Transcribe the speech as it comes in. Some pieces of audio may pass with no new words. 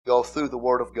go through the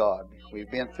Word of God.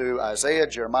 We've been through Isaiah,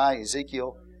 Jeremiah,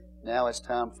 Ezekiel. Now it's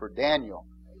time for Daniel.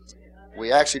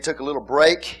 We actually took a little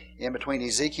break in between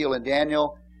Ezekiel and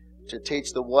Daniel to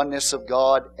teach the oneness of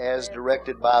God as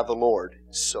directed by the Lord.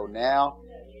 So now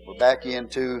we're back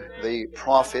into the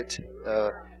prophet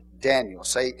Daniel.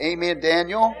 Say amen,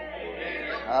 Daniel.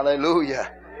 Amen.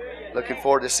 Hallelujah. Looking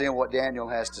forward to seeing what Daniel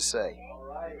has to say.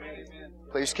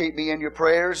 Please keep me in your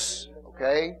prayers,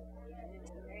 okay?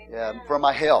 For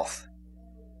my health.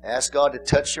 Ask God to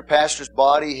touch your pastor's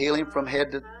body, heal him from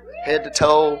head to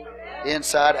toe,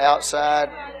 inside, outside,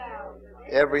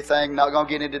 everything. Not going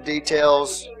to get into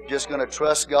details. Just going to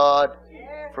trust God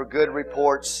for good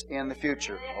reports in the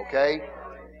future, okay?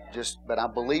 But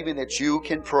I'm believing that you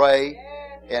can pray,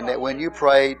 and that when you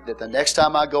pray, that the next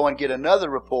time I go and get another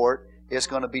report, it's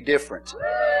going to be different.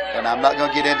 And I'm not going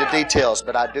to get into details,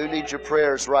 but I do need your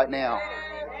prayers right now.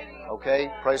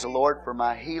 Okay? Praise the Lord for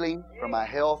my healing, for my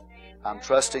health. I'm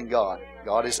trusting God.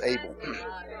 God is able.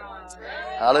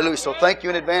 Hallelujah. So thank you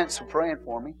in advance for praying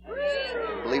for me.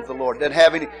 I believe the Lord. Doesn't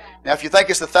have any. Now, if you think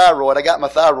it's the thyroid, I got my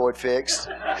thyroid fixed.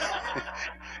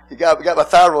 You got my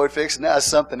thyroid fixed, and now it's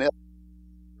something else.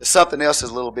 Something else is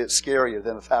a little bit scarier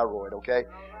than a thyroid, okay?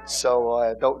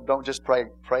 So don't just pray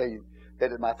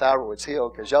that my thyroid's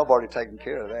healed, because y'all have already taken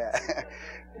care of that.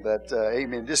 But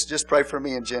amen. Just pray for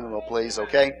me in general, please,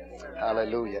 okay?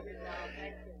 Hallelujah.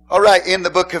 All right, in the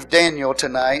book of Daniel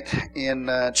tonight, in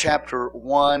chapter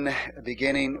 1,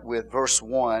 beginning with verse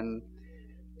 1,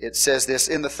 it says this: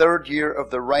 In the 3rd year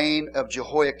of the reign of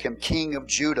Jehoiakim, king of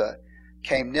Judah,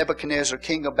 came Nebuchadnezzar,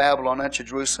 king of Babylon, unto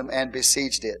Jerusalem, and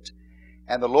besieged it.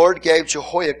 And the Lord gave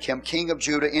Jehoiakim, king of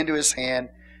Judah, into his hand,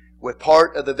 with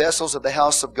part of the vessels of the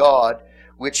house of God,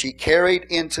 which he carried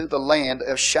into the land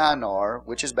of Shinar,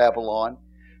 which is Babylon,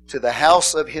 to the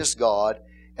house of his God,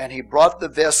 and he brought the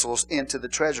vessels into the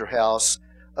treasure house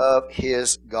of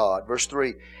his God. Verse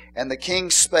 3, And the king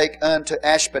spake unto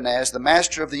Ashpenaz, the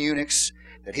master of the eunuchs,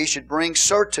 that he should bring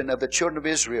certain of the children of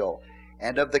Israel,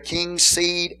 and of the king's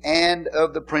seed, and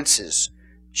of the princes,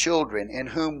 children in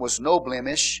whom was no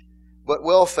blemish, but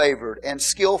well favored, and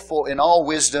skillful in all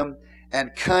wisdom,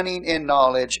 and cunning in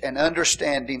knowledge, and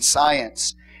understanding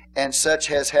science, and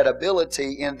such as had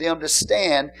ability in them to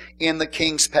stand in the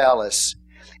king's palace,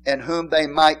 and whom they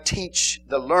might teach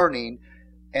the learning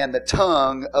and the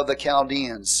tongue of the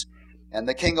Chaldeans. And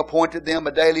the king appointed them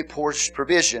a daily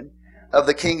provision of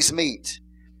the king's meat,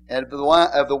 and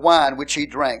of the wine which he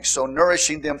drank, so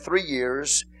nourishing them 3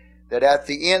 years, that at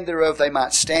the end thereof they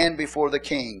might stand before the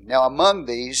king. Now among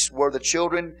these were the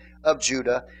children of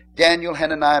Judah, Daniel,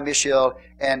 Hananiah, Mishael,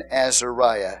 and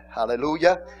Azariah.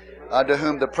 Hallelujah. Unto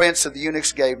whom the prince of the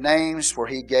eunuchs gave names, for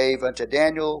he gave unto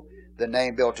Daniel the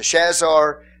name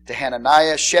Belteshazzar, to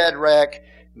Hananiah, Shadrach,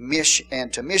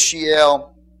 and to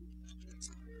Mishael,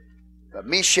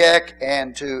 Meshach,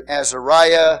 and to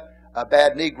Azariah,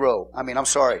 Abednego. I'm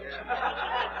sorry.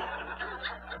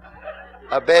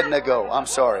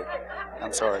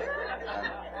 I'm sorry.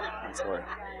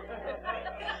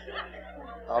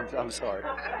 I'm sorry.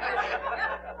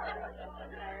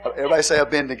 Everybody say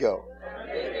Abednego.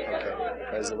 Okay.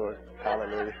 Praise the Lord.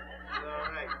 Hallelujah.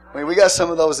 We got some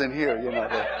of those in here,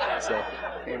 So,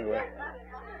 anyway,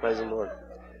 praise the Lord.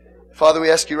 Father, we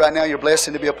ask you right now your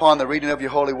blessing to be upon the reading of your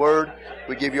holy word.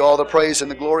 We give you all the praise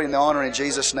and the glory and the honor in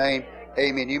Jesus' name.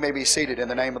 Amen. You may be seated in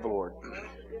the name of the Lord.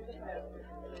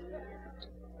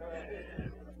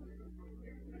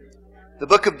 The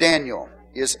book of Daniel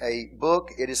is a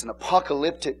book. It is an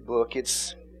apocalyptic book.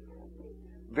 It's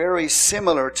very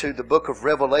similar to the book of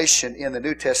Revelation in the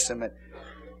New Testament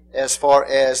as far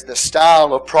as the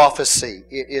style of prophecy.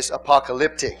 It is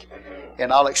apocalyptic.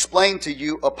 And I'll explain to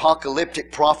you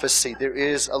apocalyptic prophecy. There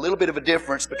is a little bit of a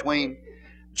difference between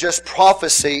just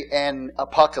prophecy and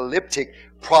apocalyptic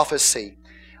prophecy.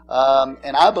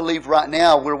 And I believe right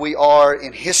now where we are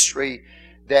in history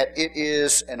that it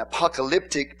is an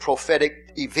apocalyptic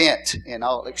prophetic event. And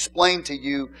I'll explain to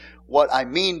you what I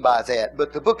mean by that.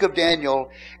 But the book of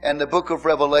Daniel and the book of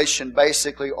Revelation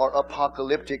basically are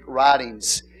apocalyptic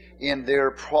writings in their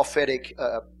prophetic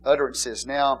utterances.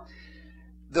 Now,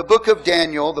 the book of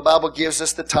Daniel, the Bible gives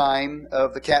us the time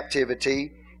of the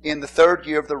captivity in the 3rd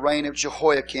year of the reign of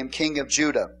Jehoiakim, king of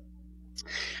Judah.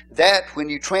 That, when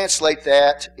you translate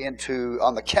that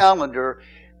on the calendar,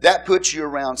 that puts you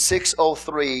around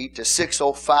 603 to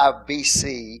 605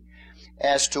 BC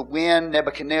as to when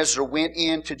Nebuchadnezzar went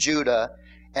into Judah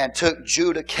and took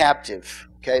Judah captive.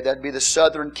 Okay, that'd be the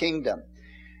southern kingdom.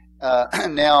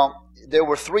 Now, there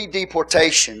were 3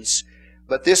 deportations,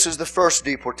 but this is the first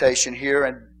deportation here,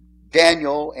 and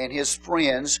Daniel and his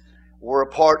friends were a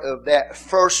part of that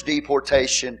first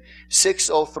deportation,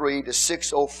 603 to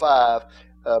 605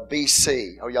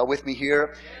 BC. Are y'all with me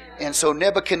here? And so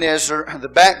Nebuchadnezzar, the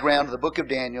background of the book of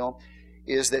Daniel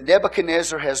is that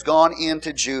Nebuchadnezzar has gone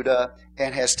into Judah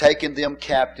and has taken them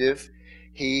captive.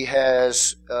 He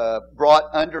has brought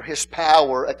under his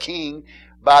power a king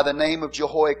by the name of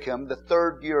Jehoiakim, the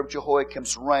third year of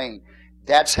Jehoiakim's reign.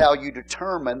 That's how you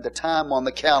determine the time on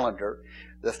the calendar.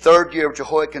 The third year of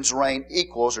Jehoiakim's reign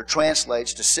equals or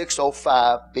translates to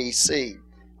 605 BC.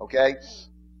 Okay?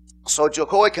 So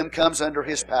Jehoiakim comes under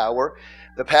his power,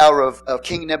 the power of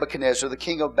King Nebuchadnezzar, the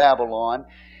king of Babylon.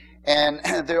 And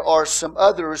there are some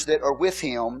others that are with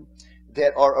him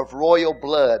that are of royal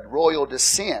blood, royal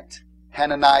descent.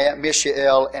 Hananiah,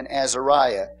 Mishael, and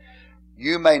Azariah.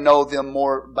 You may know them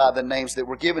more by the names that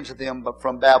were given to them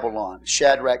from Babylon.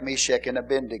 Shadrach, Meshach, and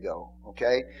Abednego.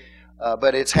 Okay?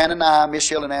 But it's Hananiah,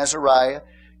 Mishael, and Azariah,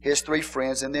 his three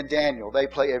friends, and then Daniel. They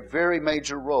play a very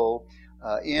major role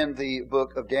in the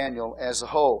book of Daniel as a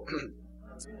whole.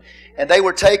 And they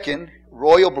were taken,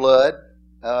 royal blood,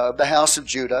 of the house of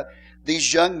Judah.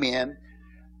 These young men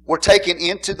were taken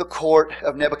into the court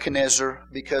of Nebuchadnezzar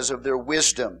because of their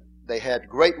wisdom. They had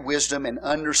great wisdom and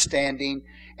understanding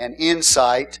and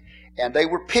insight, and they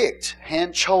were picked,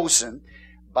 hand-chosen,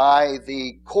 by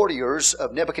the courtiers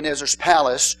of Nebuchadnezzar's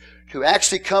palace to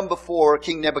actually come before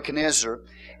King Nebuchadnezzar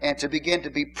and to begin to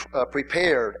be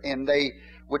prepared. And they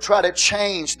would try to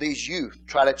change these youth,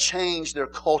 try to change their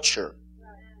culture.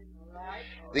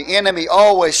 The enemy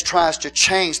always tries to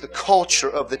change the culture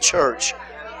of the church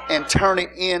and turn it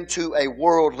into a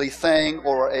worldly thing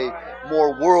or a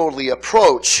more worldly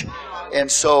approach. And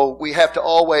so we have to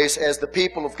always, as the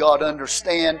people of God,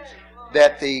 understand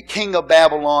that the king of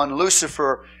Babylon,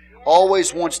 Lucifer,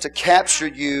 always wants to capture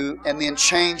you and then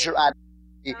change your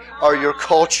identity or your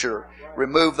culture,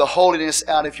 remove the holiness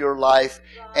out of your life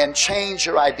and change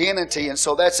your identity. And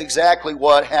so that's exactly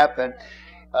what happened.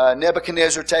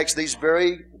 Nebuchadnezzar takes these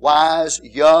very wise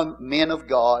young men of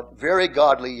God, very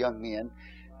godly young men,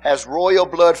 has royal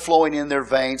blood flowing in their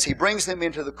veins. He brings them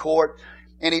into the court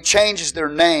and he changes their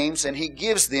names and he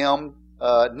gives them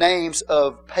names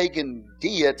of pagan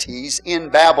deities in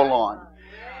Babylon.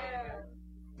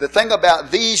 The thing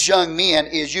about these young men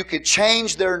is you could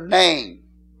change their name,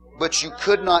 but you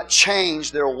could not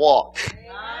change their walk.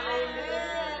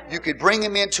 You could bring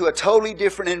them into a totally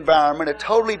different environment, a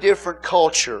totally different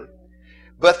culture,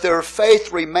 but their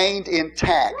faith remained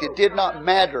intact. It did not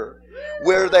matter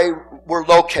where they were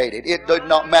located. It did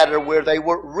not matter where they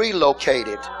were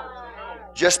relocated.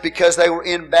 Just because they were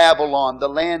in Babylon, the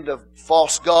land of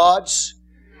false gods,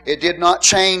 it did not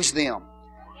change them.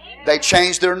 They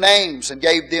changed their names and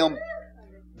gave them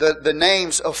the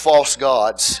names of false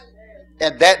gods,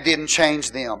 and that didn't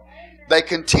change them. They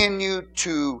continued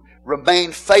to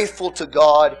remain faithful to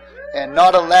God and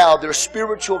not allow their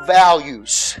spiritual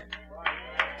values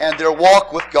and their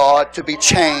walk with God to be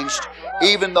changed,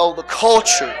 even though the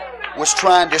culture was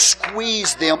trying to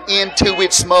squeeze them into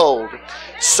its mold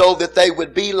so that they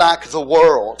would be like the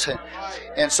world.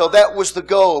 And so that was the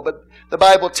goal. But the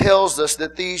Bible tells us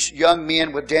that these young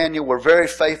men with Daniel were very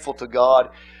faithful to God.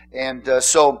 And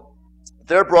so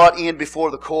they're brought in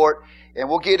before the court. And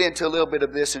we'll get into a little bit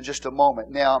of this in just a moment.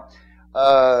 Now,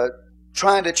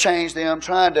 trying to change them,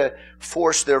 trying to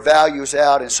force their values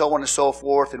out and so on and so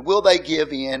forth. And will they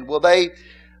give in? Will they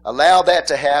allow that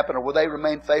to happen, or will they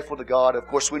remain faithful to God? Of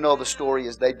course, we know the story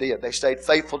is they did. They stayed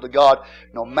faithful to God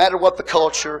no matter what the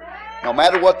culture, no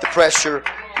matter what the pressure,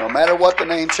 no matter what the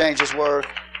name changes were.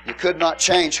 You could not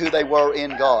change who they were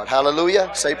in God. Hallelujah.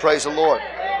 Say praise the Lord.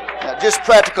 Now, just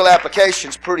practical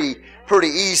applications, pretty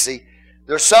easy.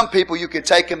 There's some people you can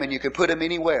take them and you can put them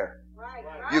anywhere.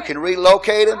 You can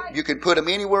relocate them. You can put them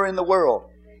anywhere in the world,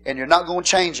 and you're not going to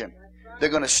change them. They're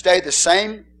going to stay the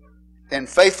same and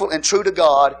faithful and true to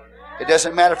God. It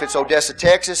doesn't matter if it's Odessa,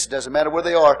 Texas. It doesn't matter where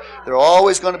they are. They're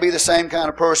always going to be the same kind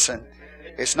of person.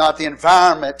 It's not the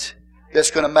environment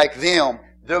that's going to make them.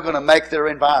 They're going to make their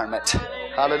environment.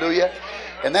 Hallelujah.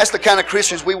 And that's the kind of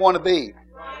Christians we want to be.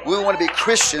 We want to be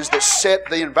Christians that set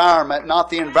the environment, not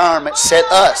the environment set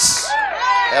us.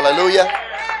 Hallelujah.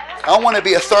 I want to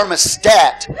be a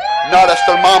thermostat, not a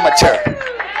thermometer.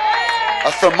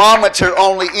 A thermometer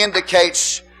only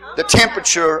indicates the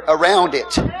temperature around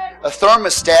it. A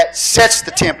thermostat sets the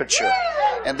temperature.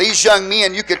 And these young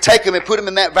men, you could take them and put them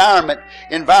in that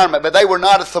environment, but they were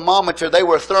not a thermometer, they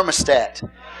were a thermostat.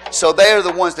 So they are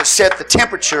the ones that set the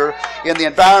temperature in the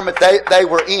environment they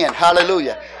were in.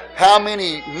 Hallelujah. How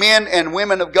many men and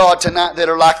women of God tonight that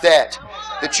are like that?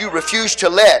 That you refuse to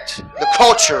let the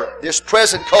culture, this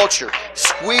present culture,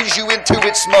 squeeze you into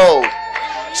its mold.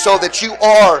 so that you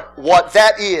are what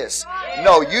that is.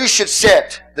 No, you should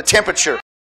set the temperature.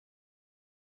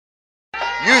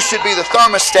 You should be the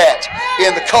thermostat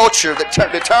in the culture that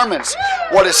determines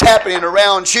what is happening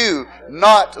around you,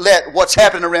 not let what's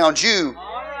happening around you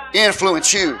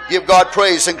influence you. Give God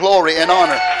praise and glory and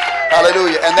honor.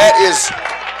 Hallelujah. And that is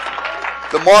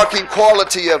the marking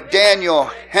quality of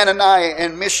Daniel, Hananiah,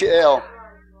 and Mishael,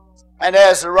 and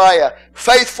Azariah.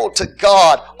 Faithful to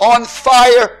God, on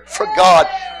fire for God,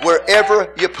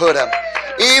 wherever you put them.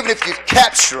 Even if you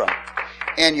capture them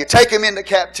and you take them into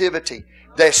captivity,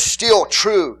 they're still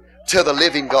true to the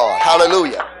living God.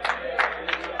 Hallelujah.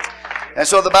 And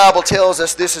so the Bible tells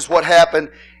us this is what happened.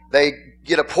 They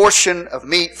get a portion of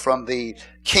meat from the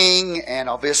king, and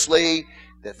obviously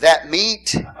that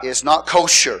meat is not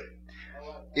kosher.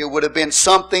 It would have been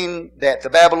something that the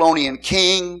Babylonian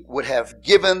king would have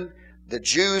given the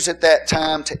Jews at that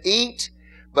time to eat,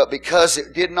 but because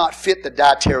it did not fit the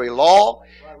dietary law,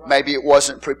 maybe it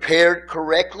wasn't prepared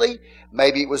correctly,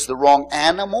 maybe it was the wrong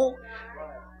animal,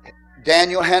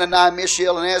 Daniel, Hananiah,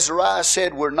 Mishael, and Azariah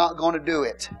said, we're not going to do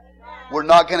it. We're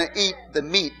not going to eat the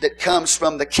meat that comes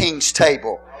from the king's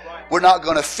table. We're not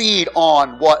going to feed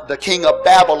on what the king of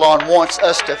Babylon wants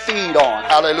us to feed on.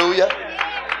 Hallelujah.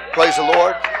 Praise the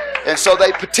Lord. And so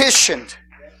they petitioned.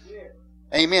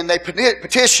 Amen. They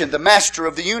petitioned the master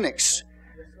of the eunuchs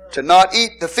to not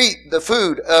eat the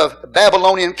food of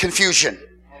Babylonian confusion.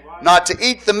 Not to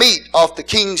eat the meat off the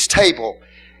king's table.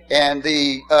 And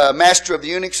the master of the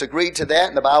eunuchs agreed to that.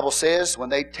 And the Bible says when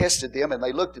they tested them and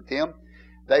they looked at them,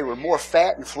 they were more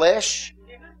fat in flesh.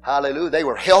 Hallelujah. They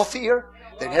were healthier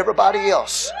than everybody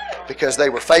else because they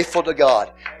were faithful to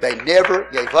God. They never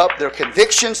gave up their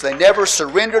convictions. They never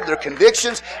surrendered their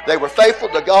convictions. They were faithful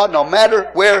to God no matter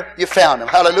where you found them.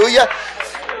 Hallelujah.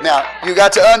 Now, you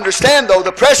got to understand, though,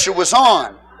 the pressure was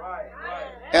on.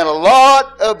 And a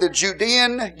lot of the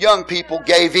Judean young people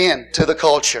gave in to the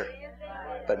culture.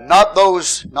 But not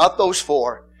those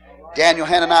four. Daniel,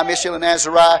 Hananiah, Mishael, and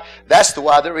Azariah. That's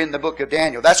why they're in the book of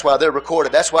Daniel. That's why they're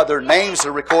recorded. That's why their names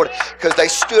are recorded. Because they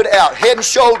stood out head and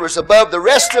shoulders above the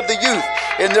rest of the youth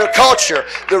in their culture.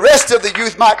 The rest of the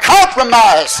youth might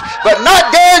compromise, but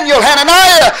not Daniel,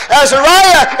 Hananiah,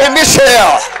 Azariah, and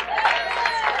Mishael.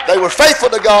 They were faithful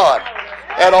to God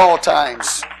at all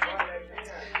times.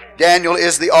 Daniel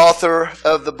is the author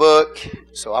of the book.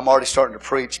 So I'm already starting to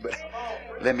preach, but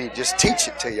let me just teach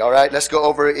it to you, all right? Let's go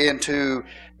over into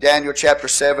Daniel chapter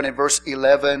 7 and verse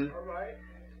 11.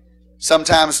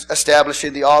 Sometimes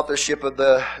establishing the authorship of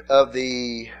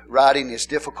the writing is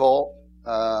difficult.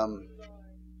 Daniel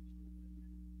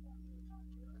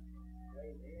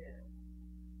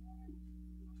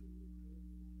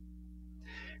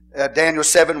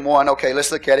 7:1. Okay,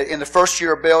 let's look at it. In the first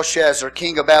year of Belshazzar,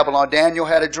 king of Babylon, Daniel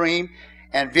had a dream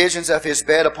and visions of his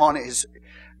head upon his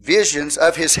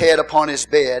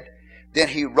bed. Then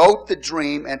he wrote the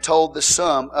dream and told the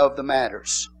sum of the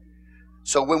matters.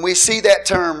 So when we see that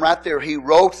term right there, he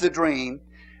wrote the dream,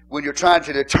 when you're trying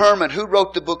to determine who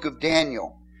wrote the book of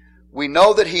Daniel, we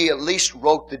know that he at least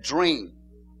wrote the dream.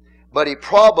 But he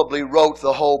probably wrote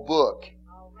the whole book.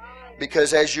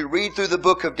 Because as you read through the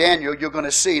book of Daniel, you're going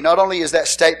to see, not only is that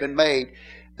statement made,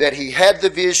 that he had the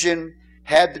vision,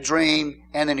 had the dream,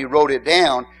 and then he wrote it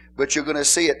down, but you're going to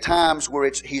see at times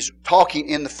where he's talking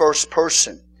in the first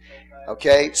person.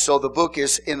 Okay, so the book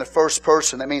is in the first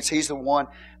person. That means he's the one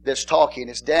that's talking.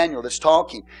 It's Daniel that's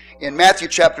talking. In Matthew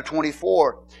chapter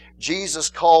 24, Jesus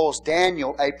calls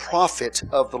Daniel a prophet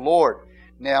of the Lord.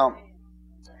 Now,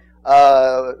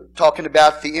 talking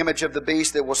about the image of the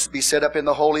beast that will be set up in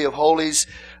the Holy of Holies,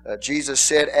 Jesus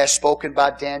said, as spoken by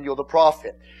Daniel the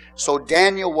prophet. So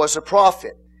Daniel was a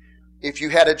prophet. If you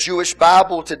had a Jewish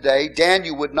Bible today,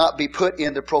 Daniel would not be put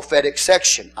in the prophetic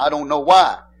section. I don't know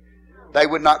why. They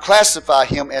would not classify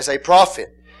him as a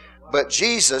prophet. But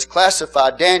Jesus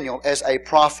classified Daniel as a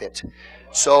prophet.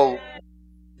 So,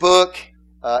 book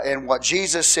and what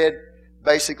Jesus said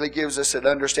basically gives us an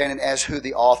understanding as who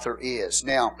the author is.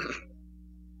 Now,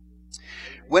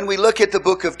 when we look at the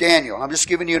book of Daniel, I'm just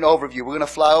giving you an overview. We're going to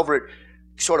fly over it,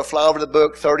 sort of fly over the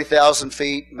book 30,000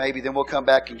 feet. Maybe then we'll come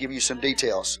back and give you some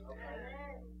details.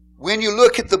 When you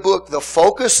look at the book, the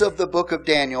focus of the book of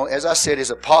Daniel, as I said,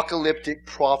 is apocalyptic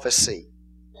prophecy.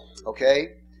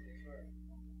 Okay?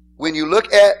 When you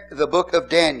look at the book of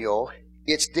Daniel,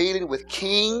 it's dealing with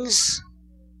kings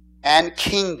and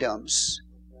kingdoms.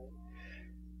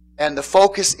 And the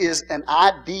focus is an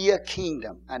idea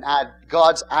kingdom,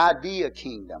 God's idea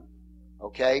kingdom.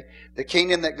 Okay? The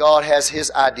kingdom that God has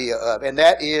His idea of. And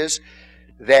that is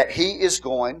that He is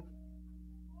going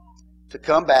to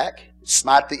come back,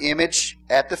 smite the image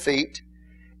at the feet,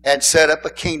 and set up a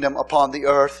kingdom upon the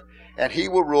earth, and He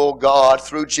will rule. God,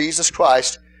 through Jesus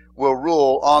Christ, will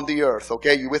rule on the earth.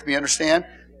 Okay, you with me, understand?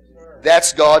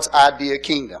 That's God's idea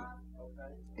kingdom.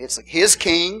 It's His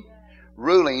king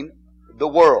ruling the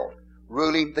world,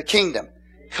 ruling the kingdom,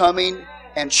 coming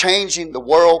and changing the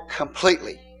world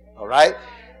completely. All right?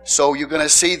 So you're going to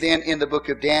see then in the book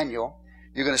of Daniel,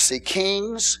 you're going to see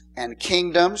kings and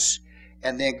kingdoms,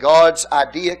 and then God's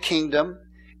idea kingdom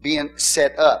being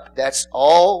set up. That's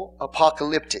all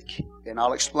apocalyptic. And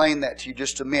I'll explain that to you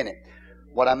just a minute.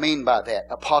 What I mean by that.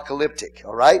 Apocalyptic.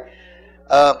 All right?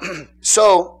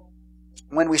 So,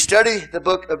 when we study the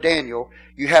book of Daniel,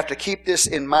 you have to keep this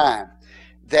in mind.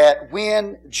 That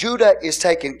when Judah is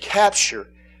taken capture,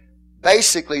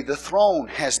 basically the throne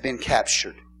has been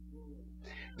captured.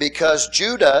 Because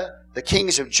Judah, the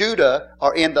kings of Judah,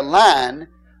 are in the line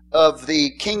of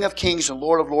the King of Kings and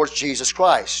Lord of Lords, Jesus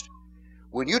Christ.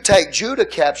 When you take Judah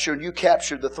captured, you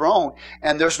capture the throne,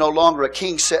 and there's no longer a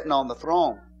king sitting on the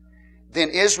throne. Then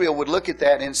Israel would look at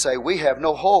that and say, we have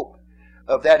no hope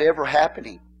of that ever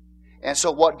happening. And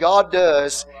so what God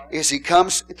does is He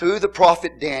comes through the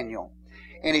prophet Daniel,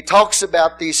 and He talks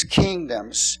about these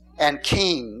kingdoms and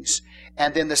kings,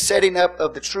 and then the setting up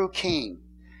of the true king.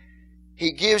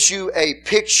 He gives you a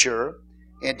picture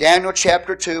in Daniel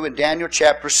chapter 2 and Daniel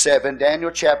chapter 7.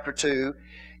 Daniel chapter 2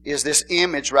 is this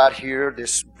image right here,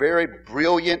 this very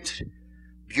brilliant,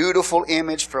 beautiful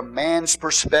image from man's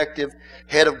perspective.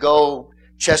 Head of gold,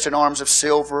 chest and arms of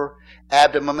silver,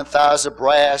 abdomen and thighs of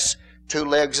brass, 2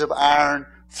 legs of iron,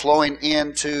 flowing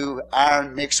into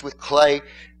iron mixed with clay.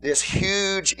 This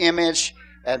huge image.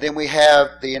 And then we have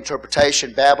the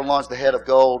interpretation, Babylon's the head of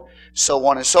gold, so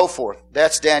on and so forth.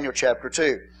 That's Daniel chapter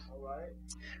 2.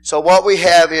 So what we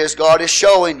have is God is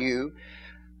showing you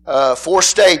 4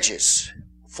 stages,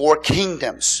 4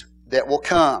 kingdoms that will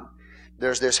come.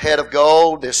 There's this head of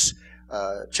gold, this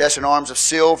chest and arms of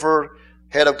silver.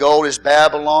 Head of gold is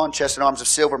Babylon, chest and arms of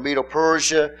silver,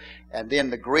 Medo-Persia, and then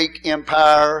the Greek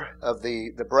Empire of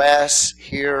the brass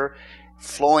here,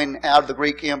 flowing out of the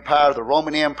Greek Empire, the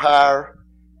Roman Empire,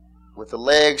 with the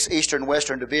legs, eastern and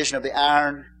western division of the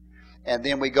iron. And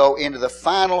then we go into the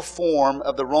final form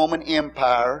of the Roman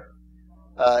Empire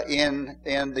in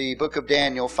the book of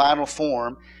Daniel, final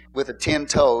form with the 10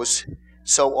 toes,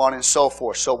 so on and so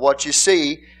forth. So what you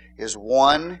see is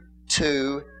 1,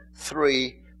 2,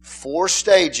 3, 4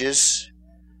 stages,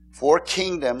 4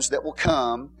 kingdoms that will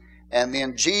come, and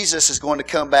then Jesus is going to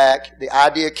come back, the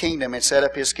idea kingdom, and set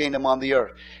up His kingdom on the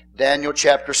earth. Daniel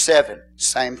chapter 7,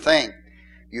 same thing.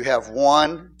 You have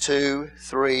 1, 2,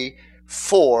 3,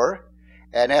 4,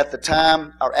 and at the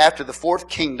time, or after the 4th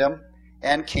kingdom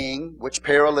and king, which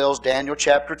parallels Daniel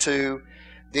chapter 2,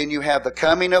 then you have the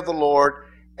coming of the Lord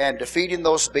and defeating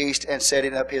those beasts and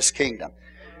setting up His kingdom.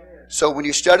 So when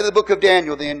you study the book of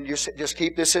Daniel, then you just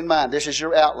keep this in mind. This is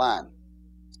your outline.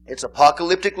 It's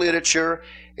apocalyptic literature.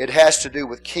 It has to do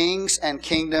with kings and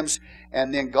kingdoms,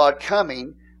 and then God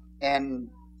coming and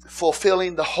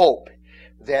fulfilling the hope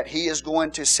that He is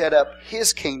going to set up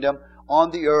His kingdom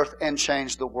on the earth and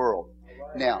change the world.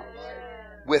 Now,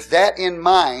 with that in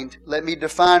mind, let me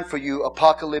define for you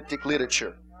apocalyptic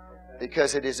literature,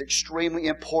 because it is extremely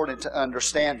important to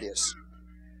understand this.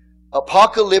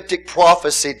 Apocalyptic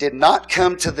prophecy did not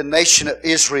come to the nation of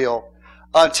Israel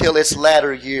until its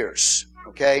latter years.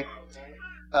 Okay?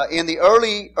 In the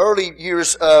early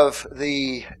years of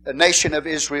the nation of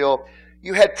Israel,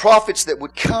 you had prophets that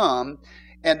would come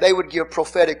and they would give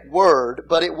prophetic word,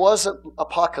 but it wasn't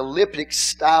apocalyptic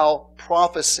style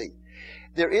prophecy.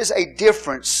 There is a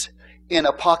difference in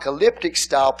apocalyptic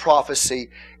style prophecy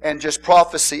and just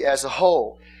prophecy as a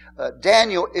whole.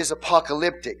 Daniel is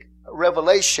apocalyptic.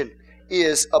 Revelation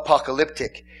is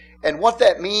apocalyptic. And what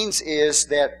that means is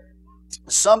that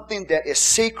something that is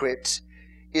secret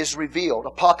is revealed.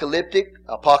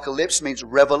 Apocalypse means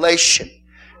revelation.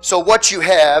 So what you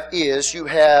have is you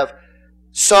have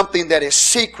something that is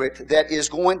secret that is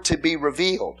going to be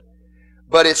revealed.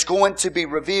 But it's going to be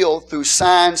revealed through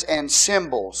signs and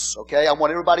symbols. Okay? I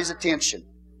want everybody's attention.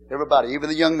 Everybody, even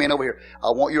the young men over here,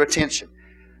 I want your attention.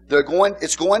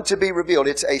 It's going to be revealed.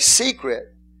 It's a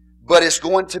secret, but it's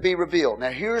going to be revealed.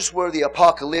 Now here's where the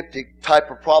apocalyptic type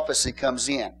of prophecy comes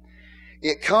in.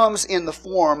 It comes in the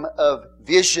form of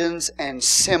visions and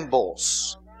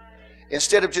symbols.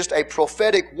 Instead of just a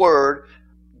prophetic word,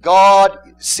 God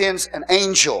sends an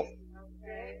angel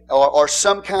or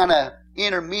some kind of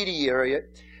intermediary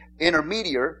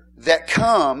that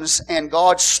comes, and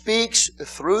God speaks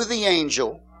through the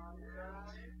angel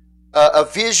a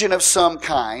vision of some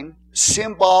kind,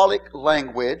 symbolic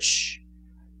language,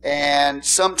 and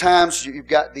sometimes you've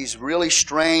got these really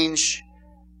strange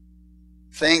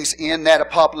things in that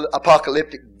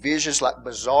apocalyptic visions like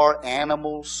bizarre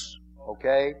animals,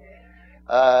 okay?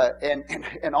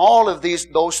 And all of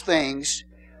those things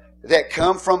that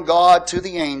come from God to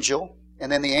the angel,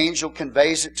 and then the angel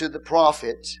conveys it to the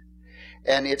prophet,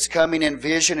 and it's coming in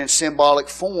vision and symbolic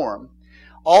form.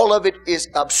 All of it is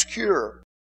obscure.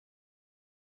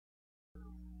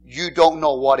 You don't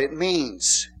know what it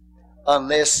means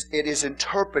unless it is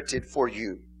interpreted for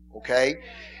you, okay?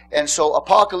 And so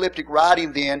apocalyptic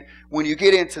writing then, when you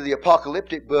get into the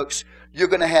apocalyptic books, you're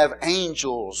going to have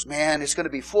angels. Man, it's going to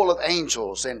be full of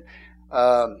angels. And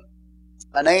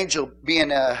an angel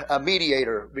being a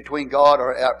mediator between God,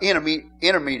 or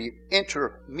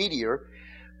intermediary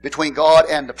between God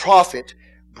and the prophet,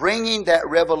 bringing that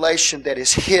revelation that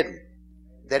is hidden,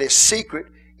 that is secret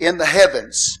in the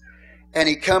heavens. And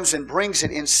he comes and brings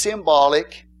it in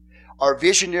symbolic or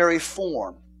visionary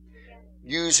form,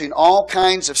 using all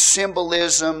kinds of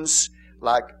symbolisms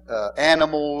like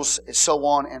animals and so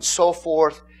on and so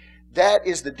forth. That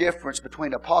is the difference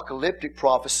between apocalyptic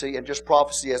prophecy and just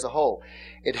prophecy as a whole.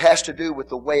 It has to do with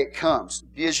the way it comes.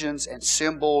 Visions and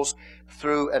symbols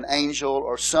through an angel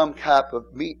or some type of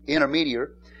intermediary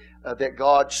that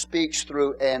God speaks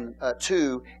through and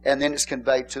to, and then it's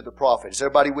conveyed to the prophet. Is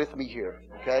everybody with me here?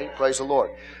 Okay, praise the Lord.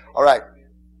 All right.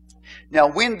 Now,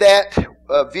 when that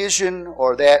vision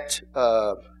or that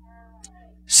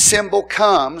symbol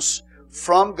comes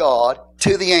from God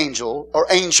to the angel or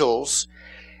angels,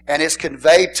 and it's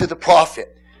conveyed to the prophet,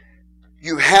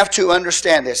 you have to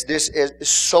understand this. This is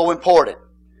so important.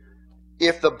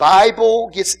 If the Bible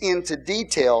gets into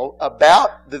detail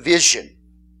about the vision,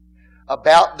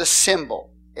 about the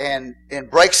symbol, and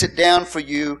breaks it down for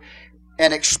you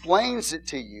and explains it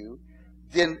to you,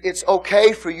 then it's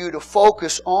okay for you to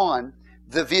focus on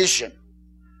the vision,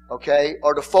 okay,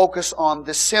 or to focus on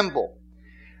the symbol.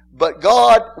 But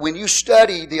God, when you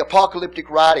study the apocalyptic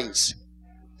writings,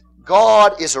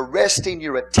 God is arresting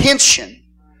your attention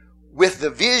with the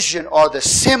vision or the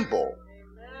symbol,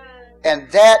 and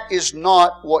that is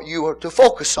not what you are to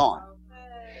focus on.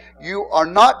 You are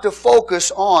not to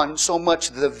focus on so much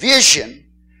the vision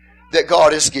that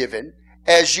God has given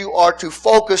as you are to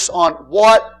focus on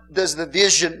what does the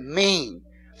vision mean.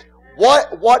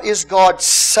 What is God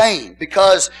saying?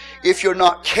 Because if you're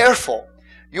not careful,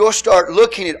 you'll start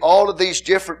looking at all of these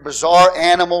different bizarre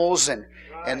animals and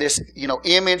this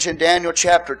image in Daniel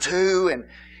chapter 2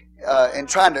 and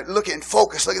trying to look and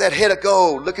focus. Look at that head of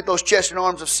gold. Look at those chest and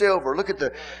arms of silver. Look at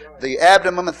the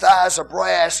abdomen and thighs of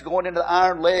brass going into the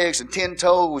iron legs and 10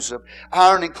 toes of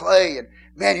iron and clay. And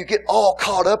man, you get all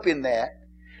caught up in that,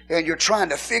 and you're trying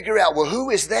to figure out, well,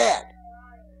 who is that?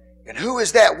 And who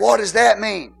is that? What does that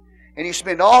mean? And you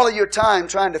spend all of your time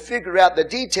trying to figure out the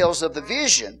details of the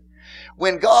vision,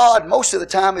 when God, most of the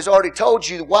time, has already told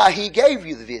you why He gave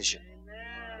you the vision.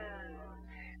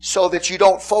 So that you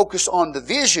don't focus on the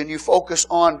vision, you focus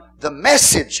on the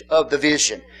message of the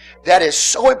vision. That is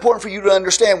so important for you to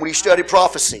understand when you study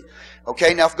prophecy.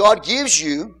 Okay, now if God gives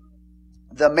you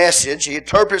the message, He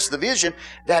interprets the vision,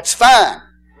 that's fine.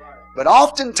 But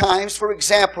oftentimes, for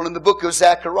example, in the book of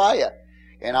Zechariah,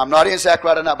 and I'm not in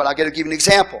Zechariah tonight, but I've got to give you an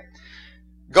example.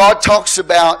 God talks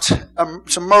about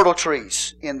some myrtle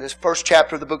trees in this first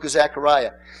chapter of the book of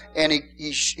Zechariah. And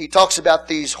he talks about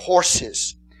these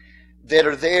horses that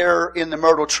are there in the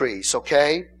myrtle trees,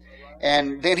 okay?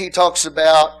 And then He talks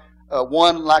about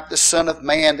one like the Son of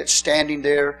Man that's standing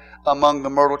there among the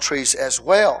myrtle trees as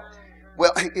well.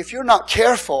 Well, if you're not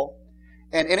careful,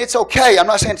 and it's okay, I'm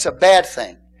not saying it's a bad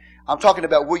thing. I'm talking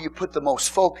about where you put the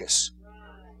most focus.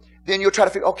 Then you'll try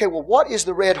to figure, okay, well, what is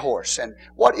the red horse? And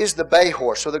what is the bay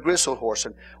horse or the grizzled horse?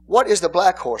 And what is the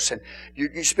black horse? And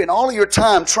you spend all of your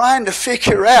time trying to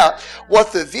figure out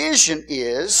what the vision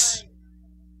is,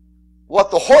 what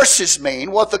the horses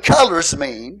mean, what the colors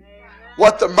mean,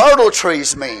 what the myrtle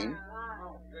trees mean.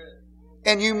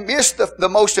 And you miss the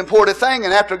most important thing.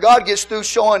 And after God gets through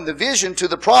showing the vision to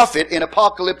the prophet in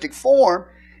apocalyptic form,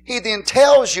 He then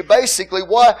tells you basically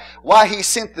why He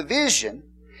sent the vision.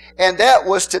 And that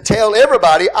was to tell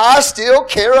everybody, I still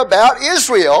care about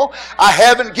Israel. I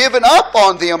haven't given up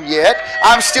on them yet.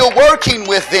 I'm still working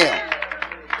with them.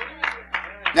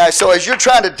 Now, so as you're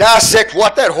trying to dissect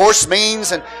what that horse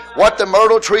means and what the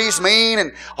myrtle trees mean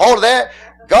and all of that,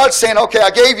 God's saying, okay,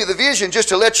 I gave you the vision just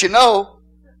to let you know,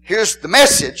 here's the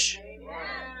message.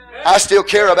 I still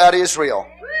care about Israel.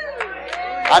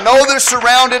 I know they're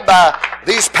surrounded by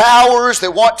these powers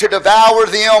that want to devour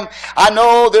them. I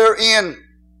know they're in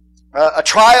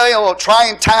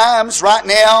trying times right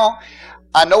now.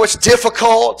 I know it's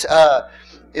difficult,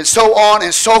 and so on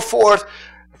and so forth.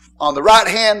 on the right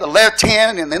hand, the left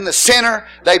hand, and in the center,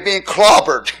 they being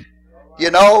clobbered,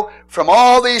 from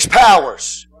all these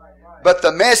powers. But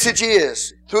the message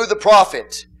is, through the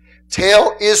prophet,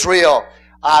 tell Israel,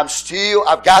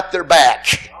 I've got their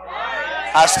back.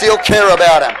 I still care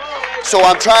about them. So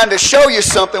I'm trying to show you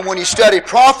something when you study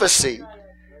prophecy,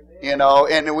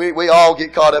 and we all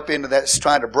get caught up into that,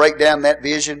 trying to break down that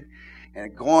vision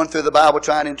and going through the Bible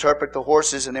trying to interpret the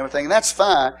horses and everything. And that's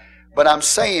fine. But I'm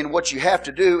saying what you have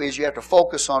to do is you have to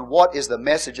focus on what is the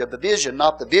message of the vision,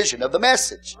 not the vision of the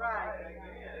message.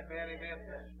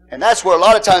 And that's where a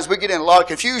lot of times we get in a lot of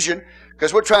confusion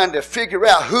because we're trying to figure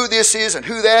out who this is and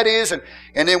who that is. And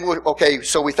then,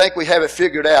 so we think we have it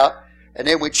figured out. And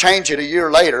then we change it a year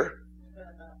later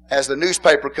as the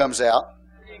newspaper comes out.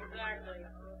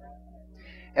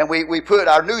 And we put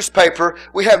our newspaper,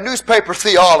 we have newspaper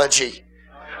theology.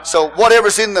 So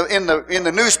whatever's in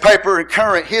the newspaper in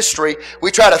current history, we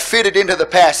try to fit it into the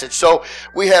passage. So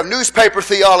we have newspaper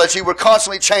theology. We're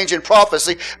constantly changing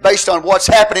prophecy based on what's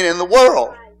happening in the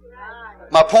world.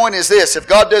 My point is this: if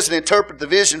God doesn't interpret the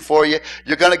vision for you,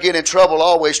 you're going to get in trouble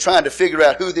always trying to figure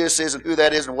out who this is and who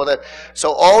that is and what that.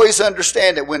 So always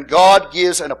understand that when God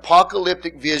gives an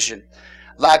apocalyptic vision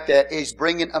like that, He's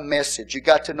bringing a message. You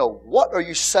got to know, what are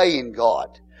you saying,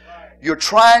 God? You're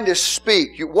trying to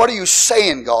speak. What are you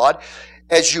saying, God,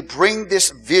 as you bring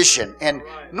this vision? And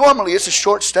normally it's a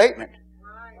short statement.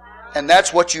 And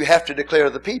that's what you have to declare to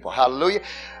the people. Hallelujah.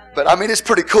 But it's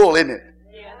pretty cool, isn't it?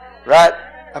 Right?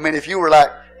 If you were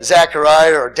like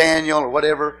Zechariah or Daniel or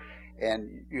whatever,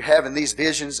 and you're having these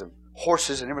visions of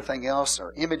horses and everything else,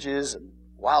 or images and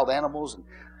wild animals, and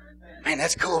man,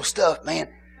 that's cool stuff, man.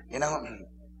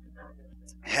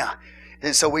 Yeah.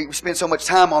 And so we spend so much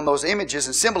time on those images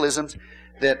and symbolisms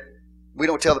that we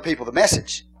don't tell the people the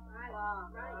message.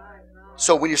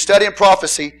 So when you're studying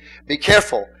prophecy, be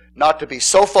careful not to be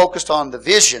so focused on the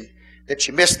vision that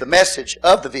you miss the message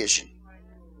of the vision.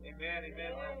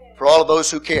 For all of those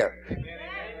who care.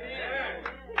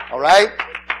 All right?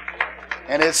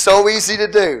 And it's so easy to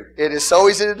do. It is so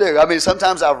easy to do.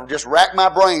 Sometimes I just rack my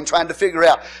brain trying to figure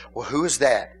out, well, who's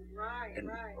that?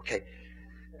 And, okay.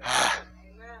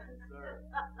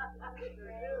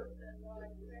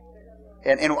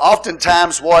 And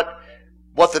oftentimes what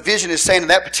the vision is saying in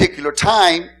that particular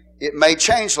time, it may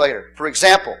change later. For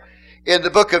example, in the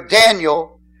book of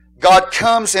Daniel, God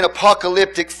comes in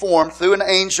apocalyptic form through an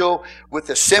angel with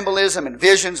the symbolism and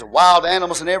visions of wild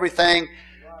animals and everything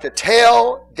to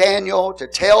tell Daniel, to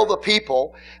tell the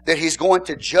people that He's going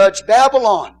to judge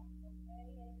Babylon.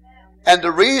 And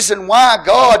the reason why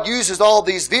God uses all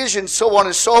these visions, so on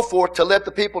and so forth, to let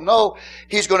the people know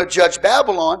He's going to judge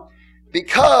Babylon,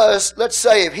 because let's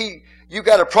say if you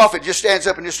got a prophet just stands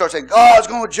up and just starts saying, God's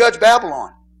going to judge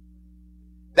Babylon.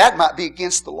 That might be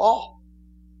against the law.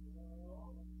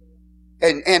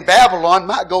 And Babylon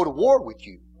might go to war with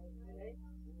you.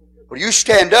 But you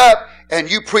stand up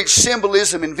and you preach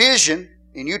symbolism and vision,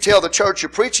 and you tell the church you're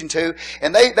preaching to,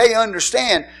 and they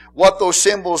understand what those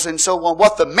symbols and so on,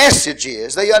 what the message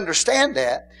is. They understand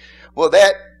that. Well,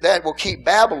 that will keep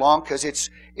Babylon, because it's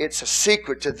a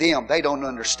secret to them. They don't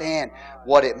understand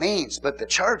what it means. But the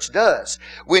church does.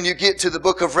 When you get to the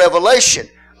book of Revelation,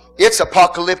 it's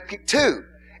apocalyptic too.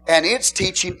 And its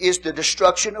teaching is the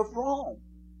destruction of Rome.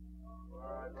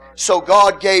 So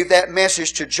God gave that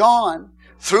message to John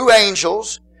through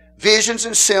angels, visions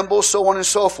and symbols, so on and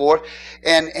so forth.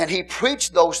 And he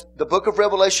preached the book of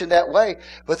Revelation that way.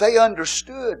 But they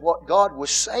understood what God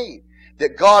was saying,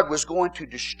 that God was going to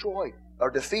destroy or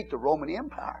defeat the Roman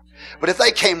Empire. But if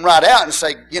they came right out and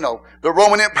say, the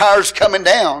Roman Empire is coming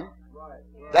down,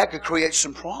 that could create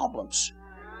some problems.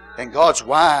 And God's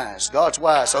wise. God's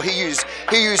wise. So He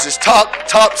uses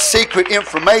top secret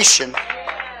information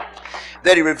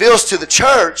that He reveals to the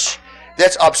church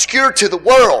that's obscure to the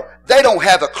world. They don't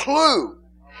have a clue.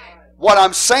 What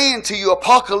I'm saying to you,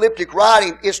 apocalyptic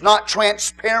writing is not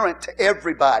transparent to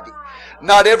everybody.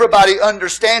 Not everybody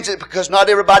understands it because not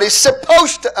everybody's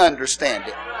supposed to understand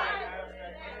it.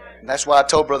 And that's why I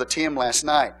told Brother Tim last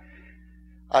night.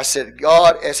 I said,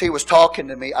 God, as he was talking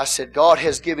to me, I said, God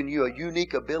has given you a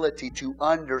unique ability to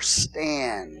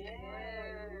understand.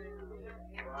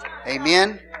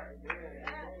 Amen?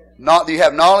 Not that you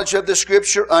have knowledge of the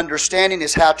Scripture. Understanding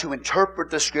is how to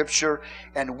interpret the Scripture.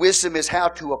 And wisdom is how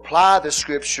to apply the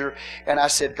Scripture. And I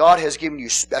said, God has given you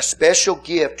a special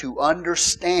gift to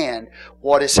understand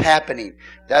what is happening.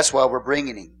 That's why we're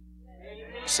bringing Him.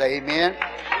 Say amen.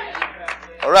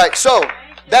 All right, so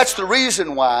that's the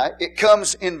reason why it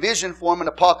comes in vision form and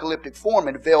apocalyptic form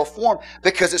and veil form,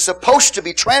 because it's supposed to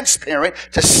be transparent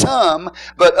to some,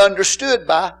 but understood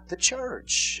by the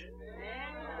church.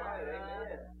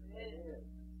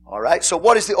 All right, so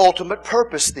what is the ultimate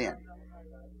purpose then?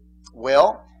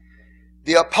 Well,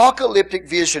 the apocalyptic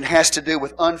vision has to do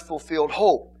with unfulfilled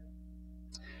hope.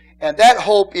 And that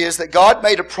hope is that God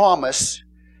made a promise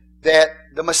that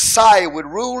the Messiah would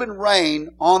rule and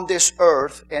reign on this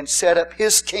earth and set up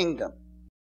His kingdom.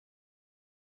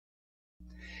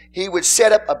 He would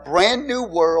set up a brand new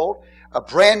world, a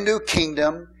brand new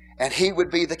kingdom, and He would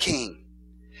be the king.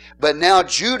 But now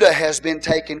Judah has been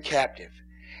taken captive.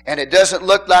 And it doesn't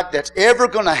look like that's ever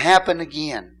going to happen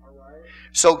again.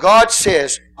 So God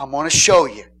says, I'm going to show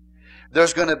you.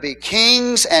 There's going to be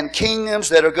kings and kingdoms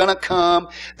that are going to come.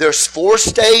 There's 4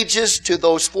 stages to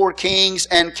those 4 kings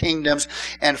and kingdoms.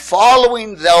 And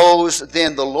following those,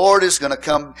 then the Lord is going to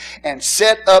come and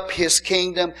set up His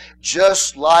kingdom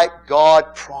just like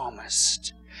God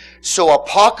promised. So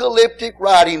apocalyptic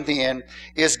writing then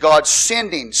is God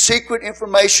sending secret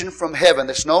information from heaven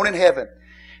that's known in heaven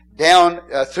down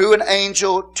through an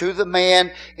angel to the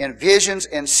man in visions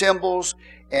and symbols.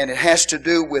 And it has to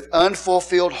do with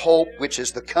unfulfilled hope, which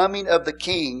is the coming of the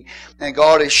King. And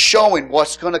God is showing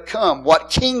what's going to come, what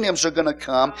kingdoms are going to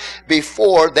come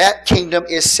before that kingdom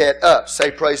is set up.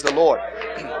 Say, praise the Lord.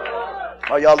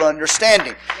 Are y'all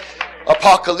understanding?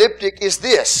 Apocalyptic is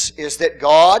this, is that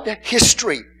God,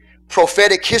 history,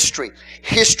 prophetic history.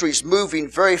 History's moving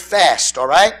very fast, all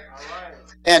right?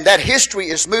 And that history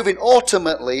is moving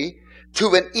ultimately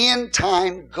to an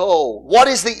end-time goal. What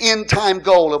is the end-time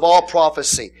goal of all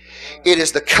prophecy? It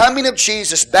is the coming of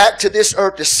Jesus back to this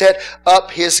earth to set up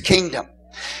His kingdom.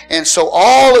 And so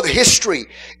all of history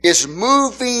is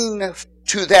moving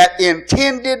to that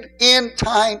intended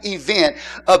end-time event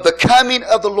of the coming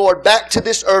of the Lord back to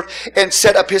this earth and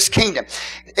set up His kingdom.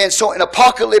 And so in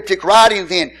apocalyptic writing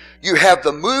then, you have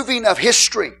the moving of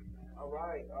history.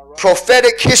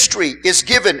 Prophetic history is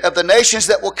given of the nations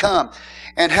that will come,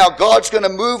 and how God's going to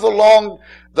move along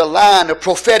the line of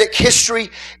prophetic history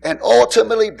and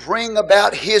ultimately bring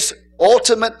about His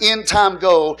ultimate end-time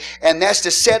goal, and that's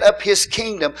to set up His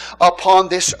kingdom upon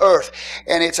this earth.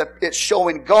 And it's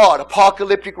showing God.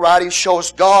 Apocalyptic writing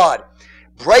shows God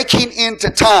breaking into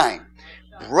time,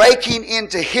 breaking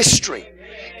into history,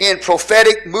 in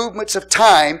prophetic movements of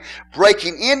time,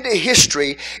 breaking into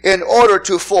history in order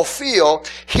to fulfill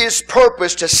His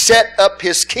purpose to set up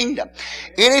His kingdom.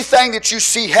 Anything that you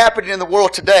see happening in the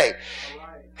world today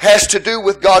has to do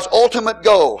with God's ultimate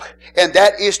goal, and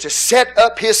that is to set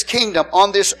up His kingdom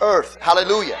on this earth.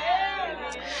 Hallelujah.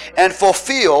 And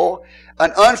fulfill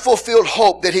an unfulfilled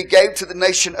hope that He gave to the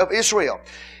nation of Israel.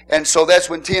 And so that's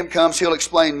when Tim comes, he'll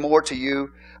explain more to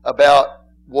you about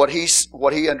what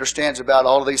he understands about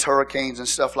all of these hurricanes and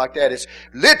stuff like that. It's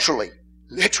literally,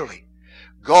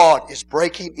 God is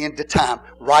breaking into time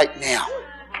right now.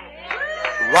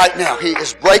 Right now, He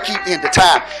is breaking into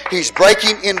time. He's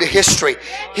breaking into history.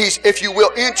 He's, if you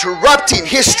will, interrupting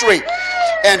history.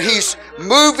 And He's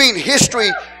moving history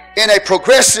in a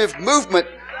progressive movement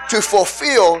to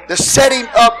fulfill the setting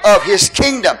up of His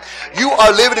kingdom. You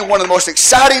are living in one of the most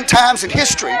exciting times in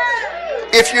history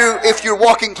if you're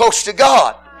walking close to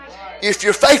God. If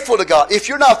you're faithful to God. If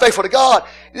you're not faithful to God,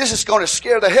 this is going to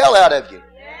scare the hell out of you.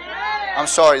 I'm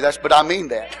sorry, but I mean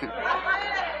that.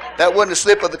 That wasn't a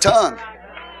slip of the tongue.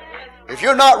 If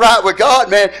you're not right with God,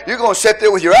 man, you're going to sit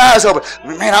there with your eyes open.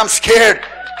 Man, I'm scared.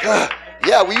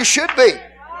 Yeah, well, you should be.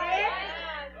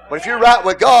 But if you're right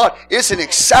with God, it's an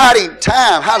exciting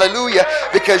time. Hallelujah.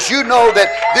 Because you know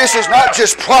that this is not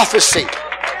just prophecy.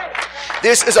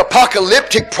 This is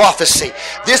apocalyptic prophecy.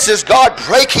 This is God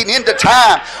breaking into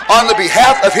time on the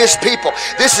behalf of His people.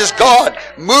 This is God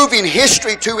moving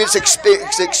history to its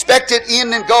expected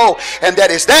end and goal. And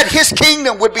that is that His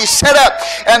kingdom would be set up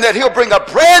and that He'll bring a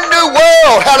brand new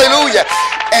world. Hallelujah.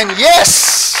 And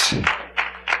yes,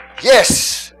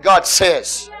 God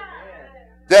says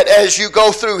that as you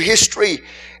go through history,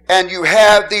 and you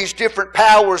have these different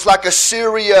powers like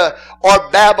Assyria or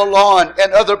Babylon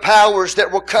and other powers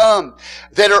that will come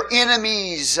that are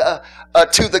enemies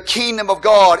to the kingdom of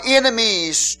God,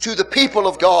 enemies to the people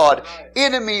of God,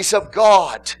 enemies of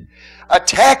God,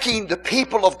 attacking the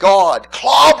people of God,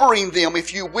 clobbering them,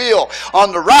 if you will,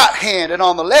 on the right hand and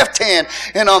on the left hand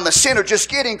and on the center, just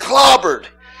getting clobbered.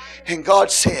 And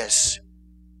God says,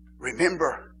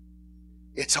 remember,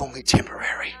 it's only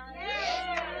temporary.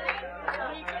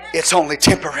 It's only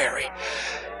temporary.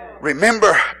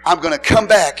 Remember, I'm going to come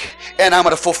back and I'm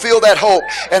going to fulfill that hope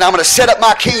and I'm going to set up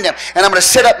my kingdom and I'm going to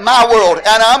set up my world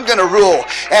and I'm going to rule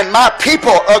and my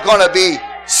people are going to be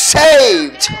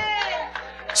saved.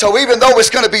 So even though it's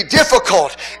going to be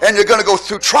difficult and you're going to go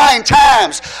through trying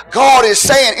times, God is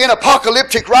saying in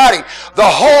apocalyptic writing, the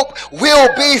hope will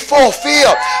be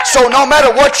fulfilled. So no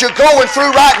matter what you're going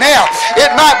through right now,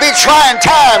 it might be trying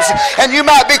times and you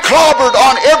might be clobbered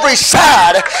on every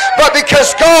side, but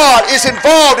because God is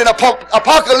involved in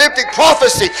apocalyptic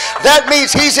prophecy, that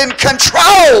means He's in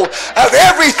control of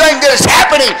everything that is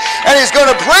happening and He's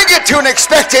going to bring it to an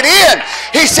expected end.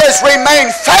 He says, remain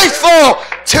faithful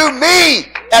to me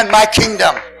and my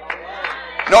kingdom.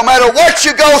 No matter what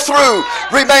you go through,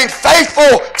 remain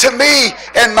faithful to me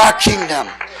and my kingdom.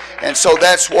 And so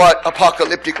that's what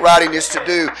apocalyptic writing is to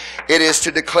do. It is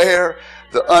to declare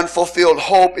the unfulfilled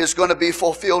hope is going to be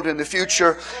fulfilled in the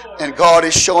future. And God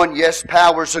is showing, yes,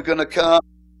 powers are going to come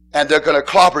and they're going to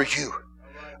clobber you.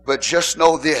 But just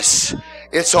know this,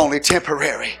 it's only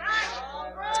temporary.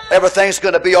 Everything's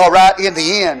going to be all right in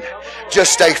the end.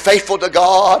 Just stay faithful to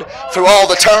God through all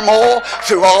the turmoil,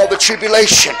 through all the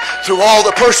tribulation, through all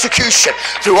the persecution,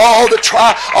 through all the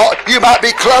trial. You might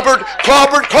be clobbered.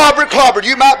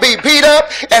 You might be beat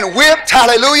up and whipped,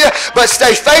 hallelujah, but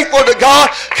stay faithful to God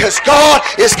because God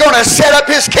is going to set up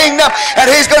His kingdom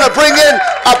and He's going to bring in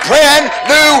a brand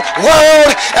new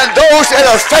world. And those that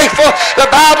are faithful, the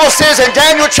Bible says in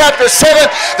Daniel chapter 7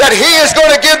 that He is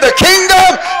going to give the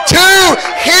kingdom to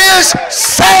His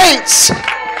saints.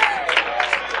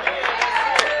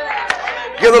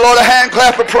 Give the Lord a hand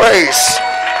clap of praise.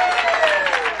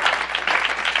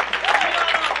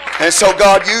 And so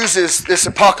God uses this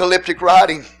apocalyptic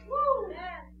writing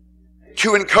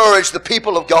to encourage the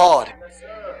people of God,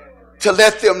 to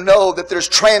let them know that there's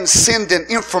transcendent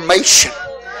information,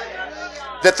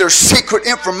 that there's secret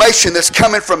information that's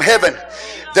coming from heaven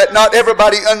that not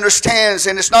everybody understands,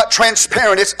 and it's not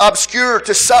transparent. It's obscure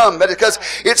to some because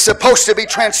it's supposed to be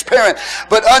transparent.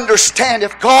 But understand,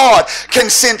 if God can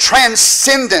send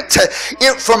transcendent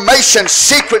information,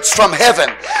 secrets from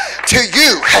heaven to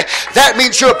you, that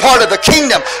means you're a part of the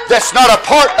kingdom that's not a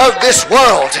part of this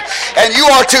world. And you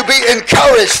are to be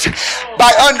encouraged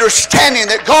by understanding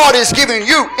that God is giving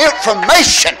you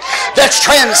information that's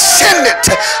transcendent,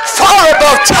 far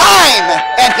above time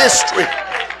and history.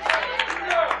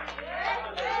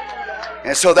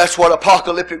 And so that's what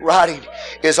apocalyptic writing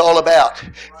is all about.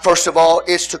 First of all,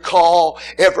 it's to call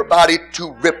everybody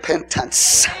to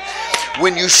repentance.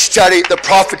 When you study the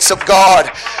prophets of God,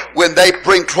 when they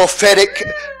bring prophetic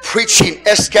preaching,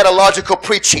 eschatological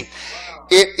preaching,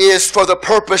 it is for the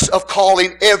purpose of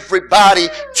calling everybody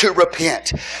to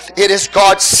repent. It is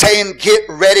God saying, get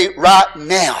ready right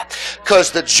now,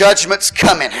 because the judgment's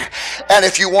coming. And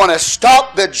if you want to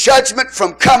stop the judgment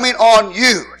from coming on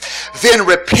you, then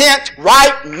repent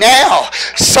right now,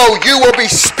 so you will be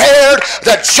spared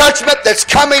the judgment that's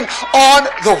coming on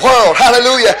the world.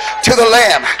 Hallelujah to the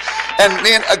Lamb. And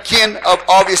then again,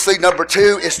 obviously number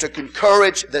 2 is to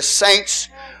encourage the saints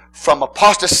from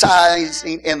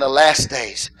apostatizing in the last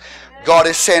days. God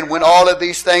is saying, when all of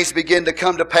these things begin to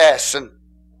come to pass, and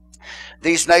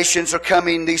these nations are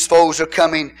coming, these foes are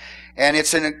coming, and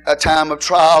it's in a time of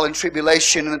trial and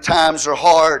tribulation, and the times are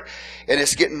hard, and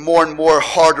it's getting more and more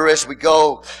harder as we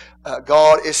go.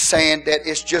 God is saying that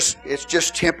it's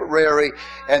just temporary,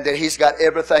 and that He's got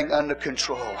everything under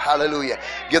control. Hallelujah.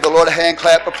 Give the Lord a hand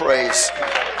clap of praise.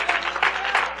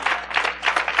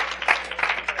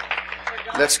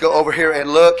 Let's go over here and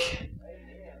look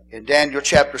in Daniel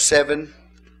chapter 7.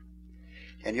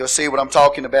 And you'll see what I'm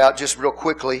talking about just real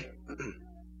quickly.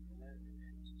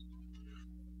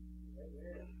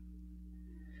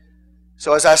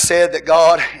 So as I said, that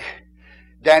God,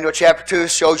 Daniel chapter 2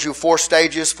 shows you 4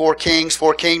 stages, 4 kings,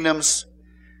 4 kingdoms.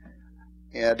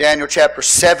 Daniel chapter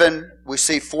 7, we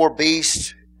see 4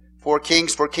 beasts, 4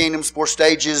 kings, 4 kingdoms, 4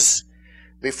 stages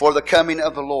before the coming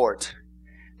of the Lord,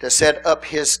 to set up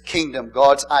His kingdom,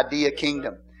 God's idea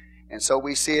kingdom. And so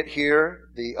we see it here,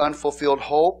 the unfulfilled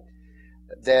hope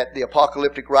that the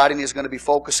apocalyptic writing is going to be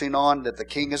focusing on, that the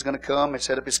king is going to come and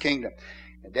set up His kingdom.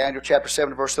 In Daniel chapter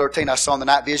 7 verse 13, I saw in the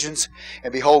night visions,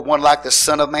 and behold, one like the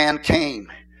Son of Man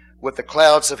came with the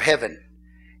clouds of heaven,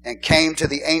 and came to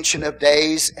the Ancient of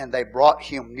Days, and they brought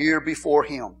Him near before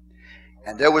Him.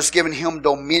 And there was given Him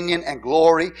dominion and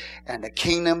glory and a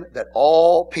kingdom, that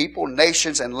all people,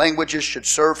 nations, and languages should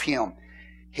serve Him.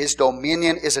 His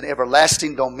dominion is an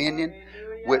everlasting dominion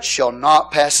which shall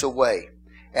not pass away,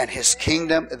 and His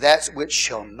kingdom that which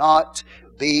shall not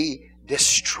be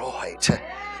destroyed.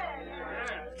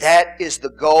 That is the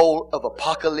goal of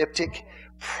apocalyptic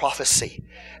prophecy,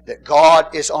 that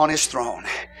God is on His throne.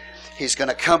 He's going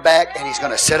to come back and He's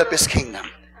going to set up His kingdom.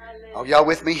 Are y'all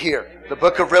with me here? The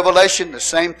book of Revelation, the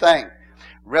same thing.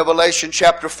 Revelation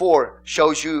chapter 4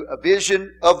 shows you a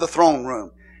vision of the throne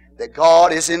room. that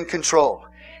God is in control.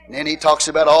 And then he talks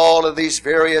about all of these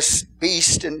various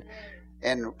beasts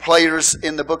and players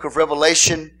in the book of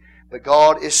Revelation. But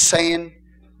God is saying,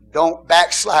 don't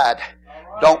backslide.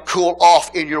 Don't cool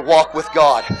off in your walk with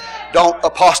God. Don't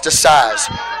apostatize.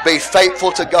 Be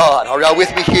faithful to God. Are y'all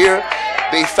with me here?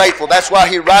 Be faithful. That's why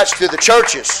he writes to the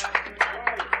churches.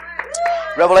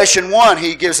 Revelation 1,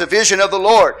 he gives a vision of the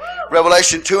Lord.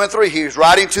 Revelation 2 and 3, he's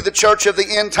writing to the church of the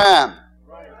end time.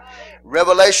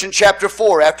 Revelation chapter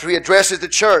 4, after he addresses the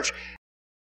church,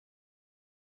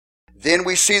 then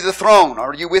we see the throne.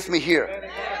 Are you with me here?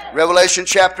 Revelation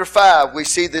chapter 5, we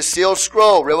see the sealed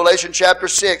scroll. Revelation chapter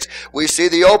 6, we see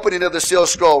the opening of the sealed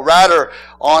scroll. Rider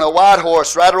on a white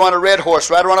horse, rider on a red horse,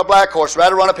 rider on a black horse,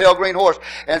 rider on a pale green horse,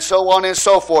 and so on and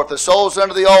so forth. The souls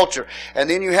under the altar. And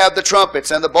then you have the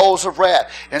trumpets and the bowls of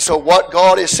wrath. And so what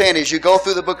God is saying as you go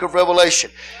through the book of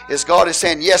Revelation is God is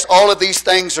saying, yes, all of these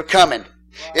things are coming.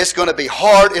 It's going to be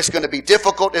hard. It's going to be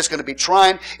difficult. It's going to be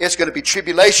trying. It's going to be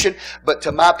tribulation. But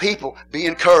to my people, be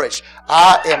encouraged.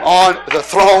 I am on the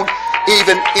throne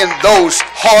even in those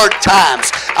hard times.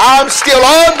 I'm still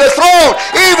on the throne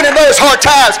even in those hard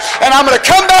times. And I'm going to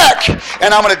come back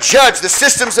and I'm going to judge the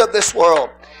systems of this world.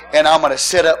 And I'm going to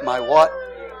set up my what?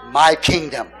 My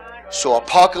kingdom. So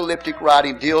apocalyptic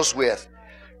writing deals with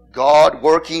God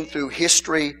working through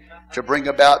history to bring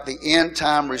about the end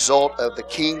time result of the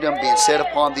kingdom being set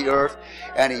upon the earth.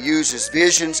 And he uses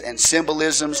visions and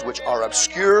symbolisms which are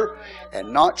obscure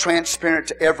and not transparent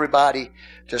to everybody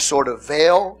to sort of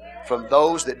veil from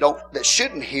those that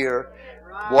shouldn't hear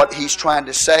what he's trying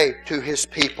to say to his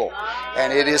people.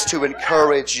 And it is to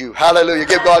encourage you. Hallelujah.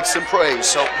 Give God some praise.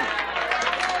 So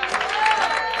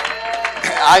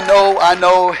I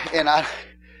know, and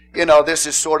this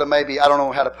is sort of maybe, I don't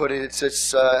know how to put it.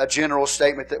 It's a general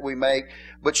statement that we make.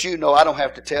 But I don't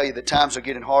have to tell you the times are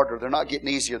getting harder. They're not getting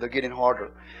easier. They're getting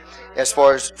harder as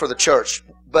far as for the church.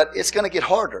 But it's going to get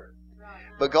harder.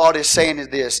 But God is saying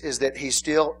is that He's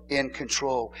still in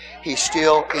control. He's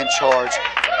still in charge.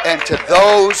 And to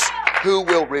those who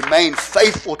will remain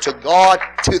faithful to God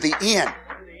to the end,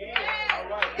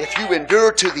 if you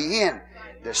endure to the end,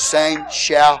 the same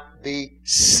shall be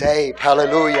saved.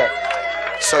 Hallelujah.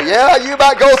 So you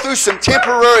might go through some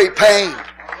temporary pain,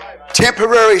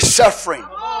 temporary suffering.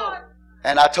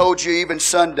 And I told you even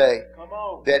Sunday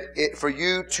that for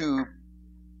you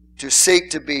to seek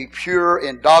to be pure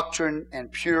in doctrine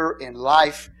and pure in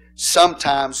life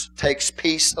sometimes takes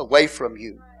peace away from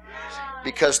you.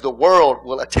 Because the world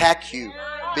will attack you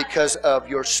because of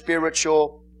your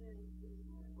spiritual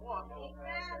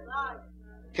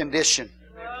condition.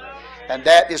 And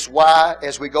that is why,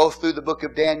 as we go through the book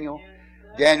of Daniel,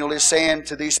 Daniel is saying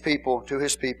to these people, to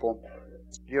his people,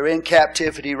 you're in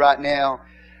captivity right now.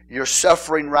 You're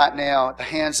suffering right now at the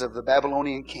hands of the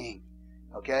Babylonian king.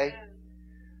 Okay?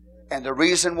 And the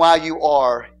reason why you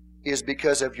are is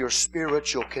because of your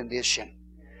spiritual condition.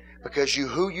 Because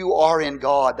who you are in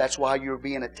God, that's why you're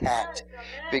being attacked.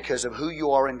 Because of who you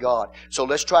are in God. So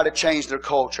let's try to change their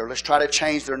culture. Let's try to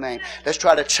change their name. Let's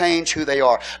try to change who they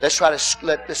are. Let's try to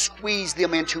squeeze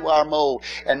them into our mold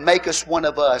and make us one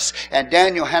of us. And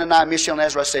Daniel, Hananiah, Mishael, and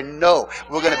Azariah say, no,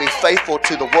 we're going to be faithful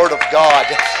to the Word of God.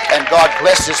 And God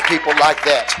blesses people like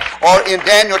that. Or in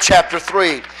Daniel chapter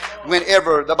 3,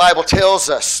 whenever the Bible tells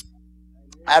us,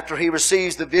 after he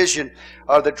receives the vision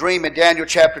or the dream in Daniel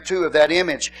chapter 2 of that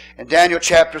image. In Daniel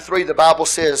chapter 3, the Bible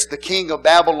says the king of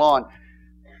Babylon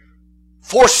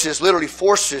literally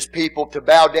forces people to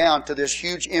bow down to this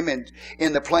huge image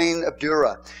in the plain of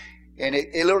Dura. And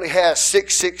it literally has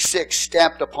 666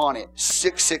 stamped upon it.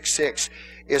 666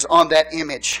 is on that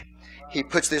image. He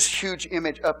puts this huge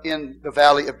image up in the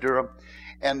valley of Dura.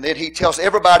 And then he tells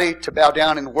everybody to bow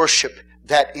down and worship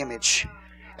that image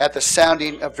at the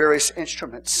sounding of various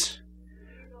instruments.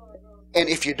 And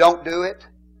if you don't do it,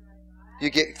 you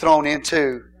get thrown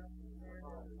into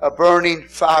a burning,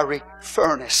 fiery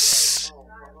furnace.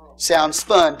 Sounds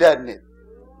fun, doesn't it?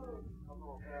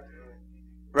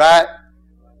 Right?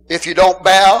 If you don't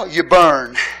bow, you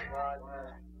burn.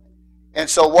 And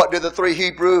so what do the three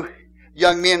Hebrew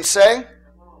young men say?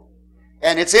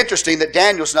 And it's interesting that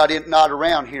Daniel's not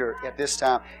around here at this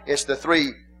time. It's the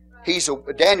three.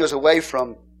 Daniel's away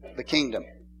from the kingdom.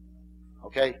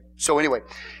 Okay? So anyway,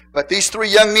 but these three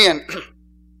young men,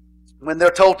 when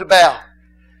they're told to bow,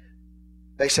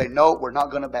 they say, no, we're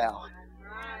not going to bow.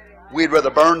 We'd rather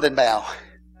burn than bow.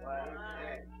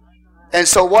 And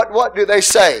so what do they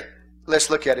say? Let's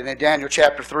look at it in Daniel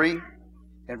chapter 3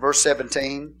 and verse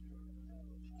 17.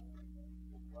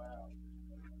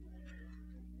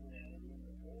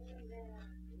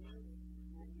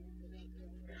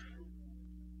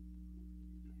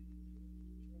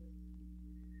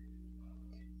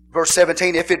 Verse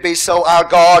 17, if it be so, our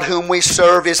God whom we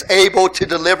serve is able to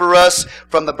deliver us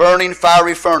from the burning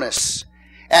fiery furnace.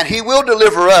 And He will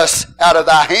deliver us out of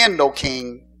thy hand, O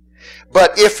King.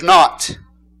 But if not,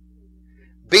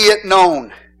 be it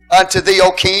known unto thee,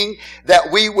 O King,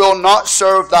 that we will not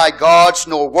serve thy gods,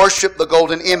 nor worship the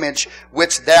golden image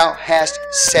which thou hast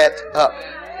set up.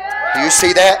 Do you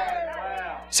see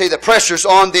that? See, the pressure's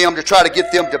on them to try to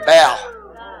get them to bow.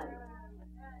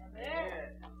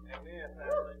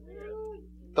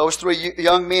 Those three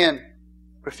young men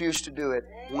refused to do it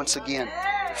once again.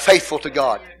 Faithful to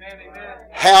God.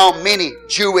 How many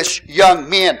Jewish young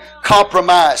men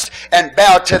compromised and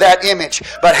bowed to that image?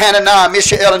 But Hananiah,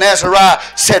 Mishael, and Azariah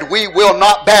said, we will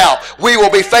not bow. We will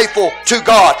be faithful to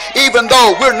God. Even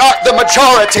though we're not the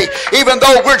majority, even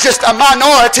though we're just a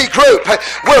minority group,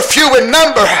 we're few in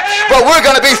number, but we're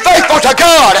going to be faithful to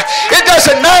God. It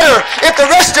doesn't matter if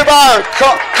the rest of our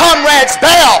comrades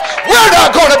bow. We're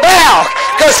not going to bow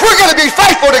because we're going to be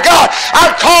faithful to God.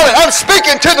 I'm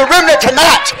speaking to the remnant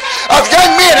tonight of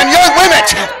young men and young women.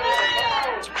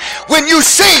 When you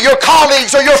see your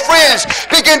colleagues or your friends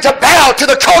begin to bow to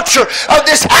the culture of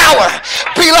this hour,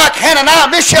 be like Hananiah,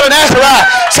 Mishael, and Azariah.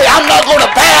 Say, I'm not going to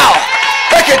bow.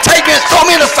 They can take me and throw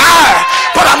me in the fire,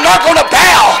 but I'm not going to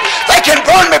bow. They can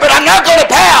burn me, but I'm not going to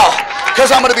bow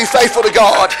because I'm going to be faithful to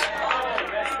God.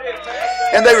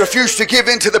 And they refuse to give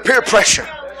in to the peer pressure.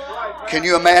 Can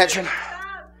you imagine?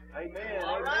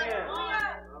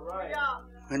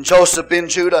 And Joseph ben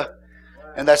Judah,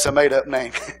 and that's a made-up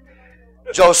name.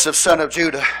 Joseph, son of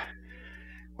Judah.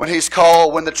 When he's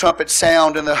called, when the trumpets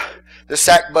sound and the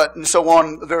sackbut and so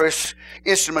on, the various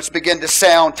instruments begin to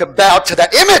sound to bow to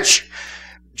that image.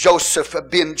 Joseph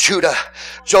ben Judah,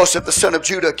 Joseph the son of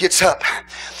Judah gets up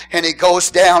and he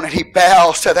goes down and he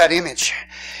bows to that image.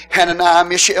 Hananiah,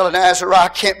 Mishael, and Azariah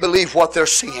can't believe what they're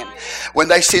seeing when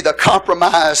they see the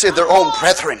compromise in their own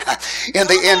brethren in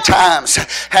the end times.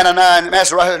 Hananiah and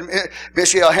Azariah,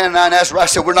 Hananiah and Azariah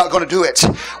said, we're not going to do it.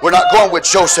 We're not going with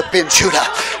Joseph ben Judah.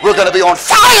 We're going to be on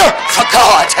fire for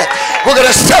God. We're going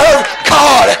to serve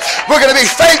God. We're going to be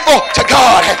faithful to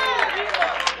God.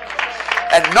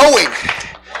 And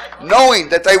knowing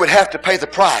that they would have to pay the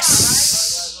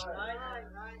price,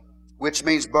 which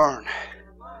means burn.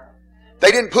 They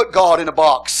didn't put God in a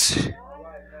box.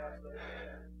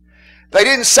 They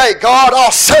didn't say, God,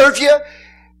 I'll serve you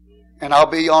and I'll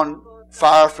be on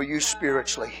fire for you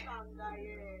spiritually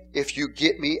if you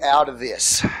get me out of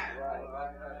this.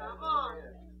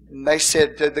 And they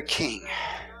said to the king,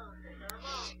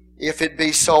 if it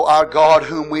be so, our God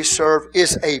whom we serve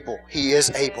is able. He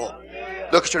is able.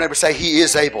 Look at your neighbor and say, He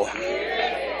is able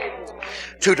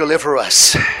to deliver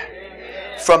us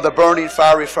from the burning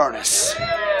fiery furnace.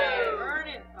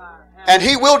 And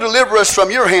He will deliver us from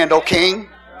your hand, O King.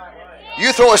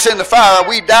 You throw us in the fire,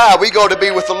 we die, we go to be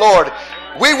with the Lord.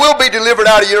 We will be delivered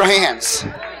out of your hands.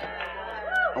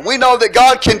 And we know that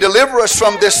God can deliver us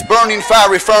from this burning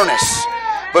fiery furnace.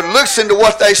 But listen to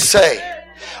what they say.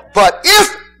 But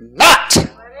if not,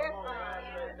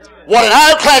 what an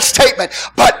ironclad statement.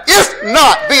 But if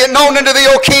not, be it known unto thee,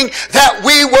 O King, that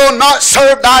we will not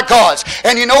serve thy gods.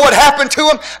 And you know what happened to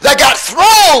them? They got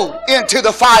thrown into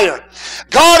the fire.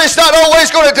 God is not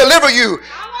always going to deliver you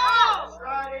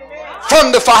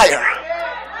from the fire.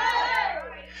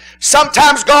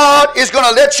 Sometimes God is going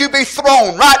to let you be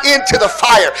thrown right into the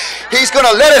fire. He's going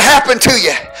to let it happen to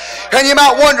you. And you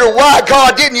might wonder, why,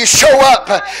 God, didn't you show up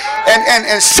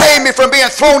and save me from being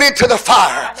thrown into the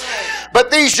fire? But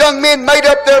these young men made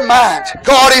up their mind.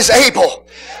 God is able.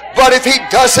 But if He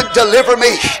doesn't deliver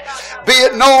me, be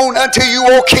it known unto you,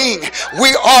 O King,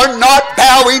 we are not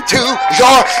bowing to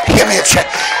your image.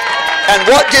 And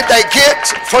what did they get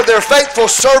for their faithful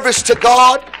service to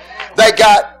God? They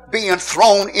got being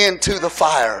thrown into the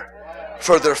fire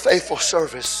for their faithful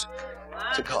service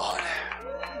to God.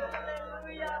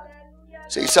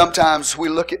 See, sometimes we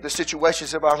look at the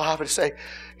situations of our life and say,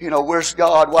 where's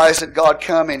God? Why isn't God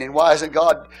coming? And why isn't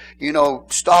God,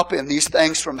 stopping these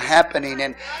things from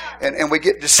happening? And we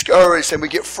get discouraged and we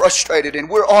get frustrated. And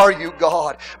where are you,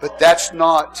 God? But that's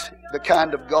not the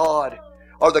kind of God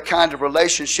or the kind of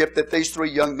relationship that these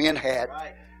three young men had.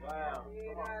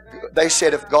 They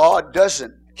said, if God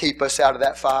doesn't keep us out of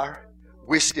that fire,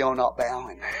 we're still not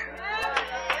bowing.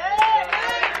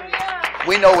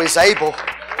 We know He's able,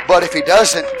 but if He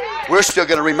doesn't, we're still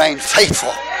going to remain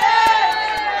faithful.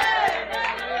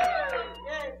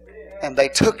 And they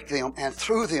took them and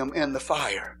threw them in the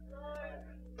fire.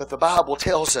 But the Bible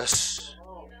tells us,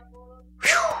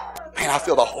 man, I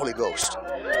feel the Holy Ghost.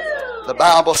 The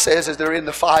Bible says as they're in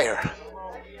the fire,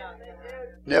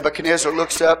 Nebuchadnezzar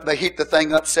looks up, they heat the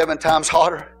thing up 7 times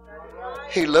hotter.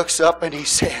 He looks up and he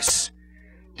says,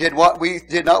 did not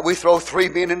we throw 3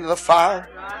 men into the fire?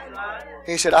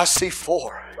 He said, I see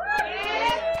 4.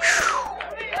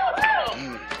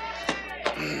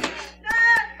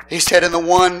 He said, and the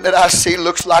one that I see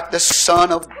looks like a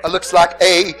son of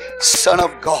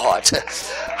God.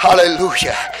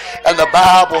 Hallelujah. And the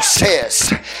Bible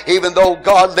says, even though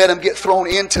God let him get thrown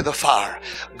into the fire,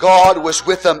 God was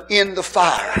with him in the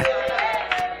fire.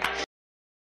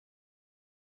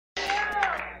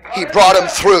 He brought him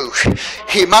through.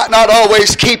 He might not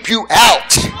always keep you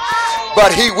out,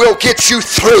 but He will get you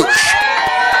through.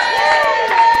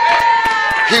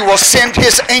 He will send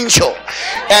His angel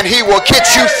and He will get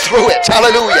you through it.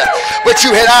 Hallelujah. But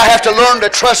you and I have to learn to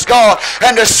trust God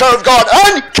and to serve God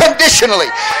unconditionally.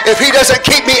 If He doesn't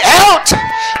keep me out,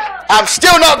 I'm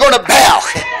still not going to bow.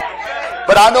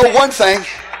 But I know one thing.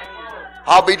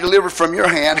 I'll be delivered from your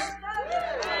hand.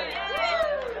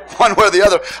 One way or the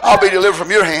other, I'll be delivered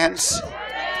from your hands.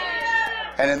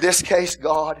 And in this case,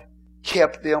 God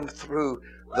kept them through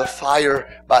the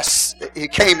fire.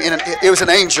 It was an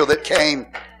angel that came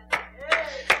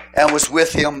and was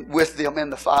with them in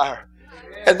the fire.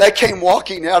 And they came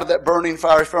walking out of that burning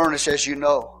fiery furnace, as you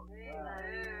know.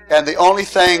 And the only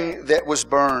thing that was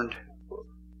burned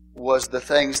was the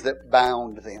things that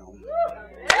bound them.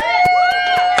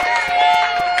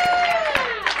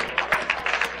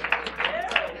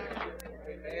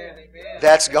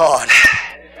 That's God.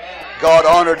 God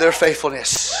honored their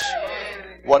faithfulness.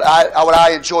 What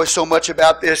I enjoy so much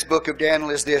about this book of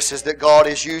Daniel is that God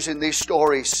is using these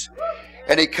stories,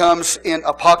 and He comes in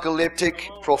apocalyptic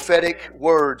prophetic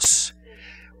words,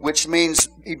 which means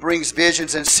He brings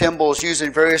visions and symbols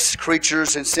using various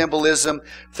creatures and symbolism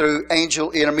through angel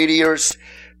intermediaries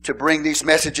to bring these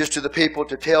messages to the people,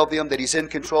 to tell them that He's in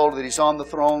control, that He's on the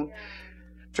throne,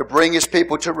 to bring His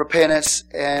people to repentance,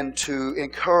 and to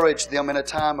encourage them in a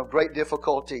time of great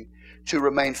difficulty to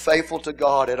remain faithful to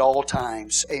God at all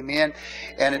times. Amen.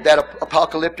 And in that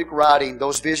apocalyptic writing,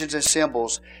 those visions and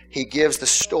symbols, He gives the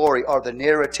story or the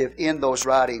narrative in those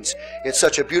writings. It's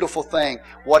such a beautiful thing.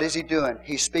 What is He doing?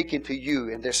 He's speaking to you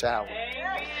in this hour.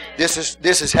 This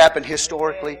has happened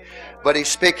historically, but He's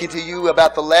speaking to you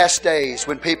about the last days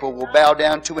when people will bow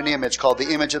down to an image called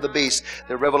the image of the beast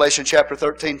that Revelation chapter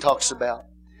 13 talks about.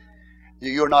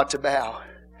 You're not to bow.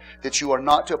 That you are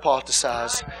not to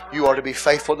apostatize. You are to be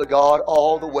faithful to God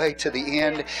all the way to the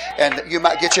end. And you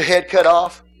might get your head cut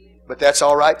off, but that's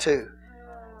all right too.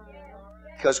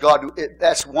 Because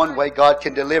that's one way God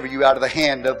can deliver you out of the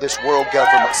hand of this world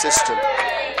government system.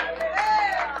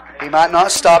 He might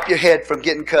not stop your head from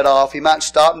getting cut off. He might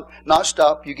not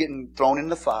stop you getting thrown in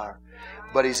the fire.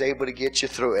 But He's able to get you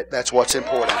through it. That's what's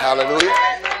important. Hallelujah.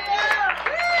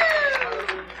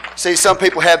 See, some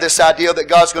people have this idea that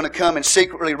God's going to come and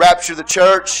secretly rapture the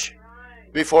church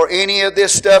before any of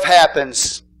this stuff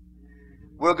happens.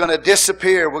 We're going to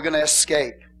disappear. We're going to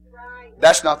escape.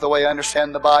 That's not the way I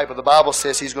understand the Bible. The Bible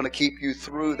says He's going to keep you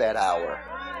through that hour.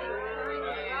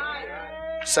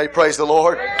 Say, praise the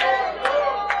Lord.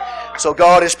 So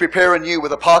God is preparing you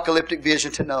with apocalyptic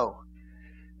vision to know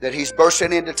that He's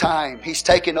bursting into time. He's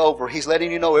taking over. He's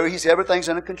letting you know everything's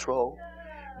under control.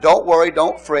 Don't worry.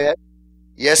 Don't fret.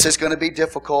 Yes, it's going to be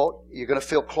difficult. You're going to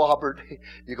feel clobbered.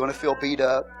 You're going to feel beat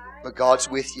up. But God's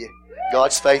with you.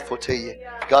 God's faithful to you.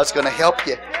 God's going to help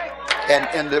you.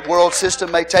 And the world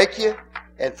system may take you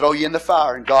and throw you in the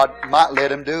fire. And God might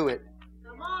let Him do it.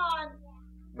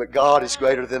 But God is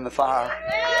greater than the fire.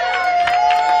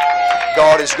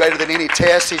 God is greater than any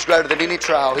test. He's greater than any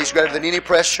trial. He's greater than any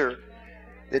pressure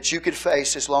that you could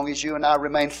face as long as you and I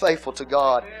remain faithful to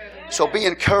God. So be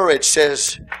encouraged,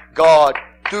 says God,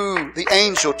 through the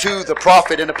angel, to the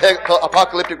prophet in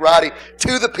apocalyptic writing,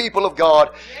 to the people of God,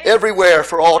 everywhere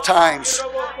for all times.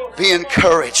 Be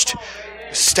encouraged.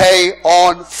 Stay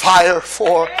on fire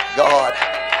for God.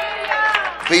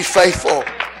 Be faithful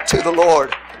to the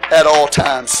Lord at all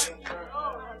times.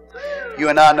 You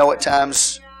and I know at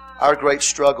times our great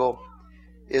struggle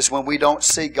is when we don't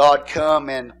see God come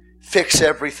and fix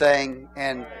everything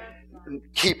and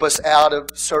keep us out of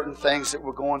certain things that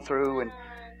we're going through.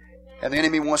 And the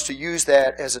enemy wants to use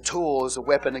that as a tool, as a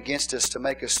weapon against us to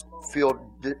make us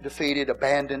feel defeated,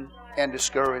 abandoned, and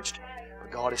discouraged.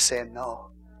 But God is saying,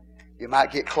 no. You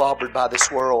might get clobbered by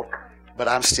this world, but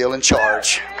I'm still in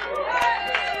charge.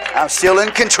 I'm still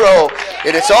in control.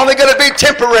 And it's only going to be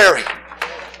temporary.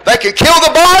 They can kill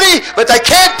the body, but they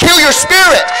can't kill your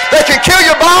spirit. They can kill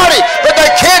your body, but they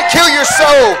can't kill your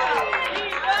soul.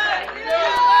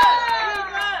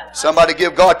 Somebody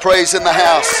give God praise in the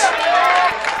house.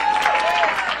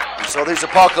 So these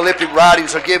apocalyptic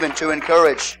writings are given to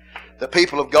encourage the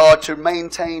people of God to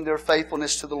maintain their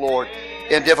faithfulness to the Lord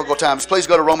in difficult times. Please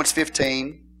go to Romans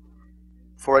 15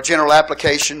 for a general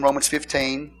application. Romans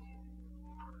 15.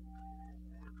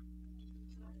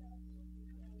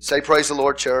 Say praise the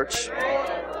Lord, church.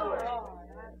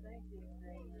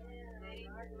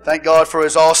 Thank God for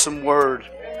His awesome Word.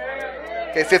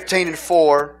 Okay, 15 and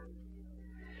 4.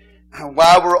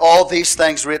 Why were all these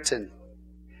things written?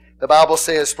 The Bible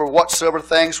says, for whatsoever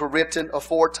things were written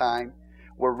aforetime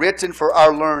were written for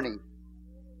our learning,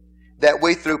 that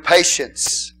we through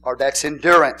patience, or that's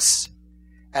endurance,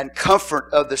 and comfort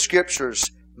of the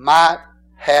Scriptures might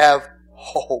have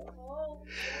hope.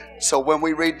 So when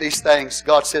we read these things,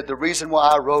 God said the reason why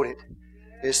I wrote it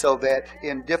is so that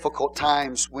in difficult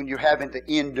times when you're having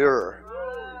to endure,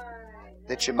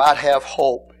 that you might have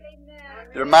hope.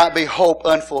 There might be hope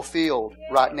unfulfilled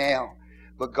right now,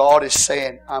 but God is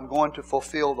saying, I'm going to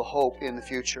fulfill the hope in the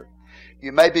future.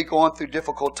 You may be going through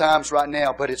difficult times right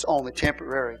now, but it's only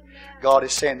temporary. God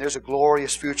is saying there's a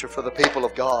glorious future for the people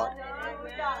of God.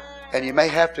 And you may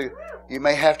have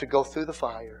to go through the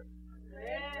fire.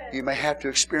 You may have to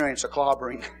experience a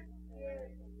clobbering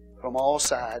from all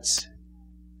sides.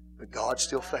 But God's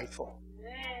still faithful.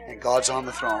 And God's on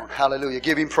the throne. Hallelujah.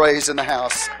 Give Him praise in the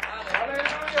house.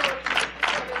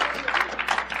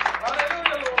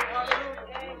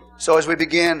 So as we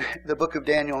begin the book of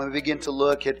Daniel and we begin to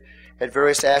look at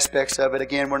various aspects of it,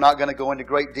 again, we're not going to go into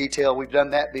great detail. We've done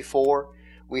that before.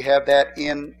 We have that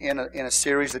in a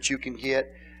series that you can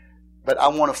get. But I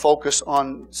want to focus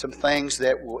on some things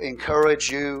that will encourage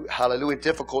you, hallelujah, in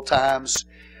difficult times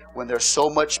when there's so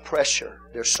much pressure.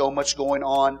 There's so much going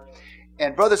on.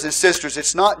 And brothers and sisters,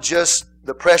 it's not just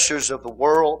the pressures of the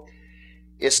world.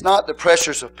 It's not the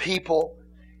pressures of people.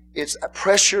 It's a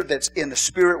pressure that's in the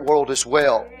spirit world as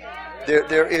well.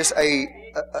 There is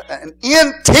an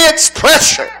intense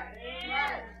pressure.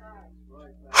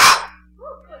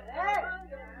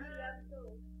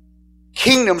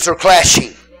 Kingdoms are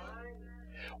clashing.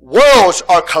 Worlds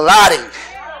are colliding.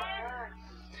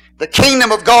 The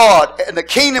kingdom of God and the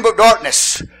kingdom of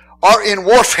darkness are in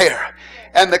warfare.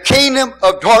 And the kingdom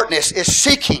of darkness is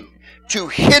seeking to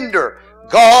hinder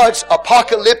God's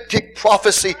apocalyptic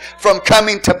prophecy from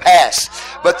coming to pass.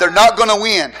 But they're not going to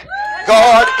win.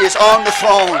 God is on the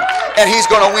throne and He's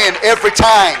going to win every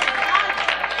time.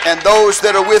 And those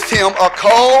that are with Him are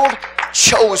called,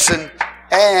 chosen,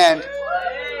 and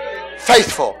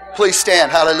faithful. Please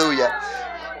stand. Hallelujah.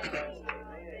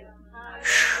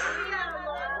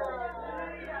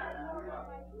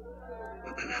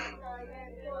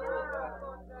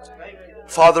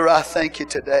 Father, I thank You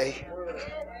today.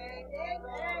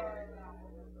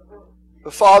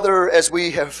 Father, as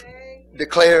we have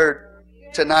declared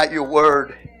tonight Your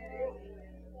word,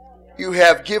 You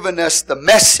have given us the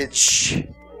message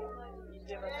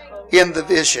in the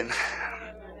vision.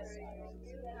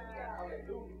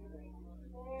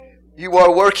 You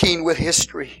are working with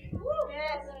history.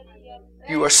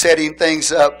 You are setting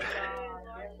things up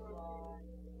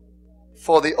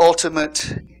for the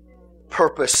ultimate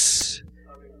purpose,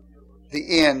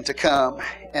 the end to come,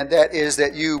 and that is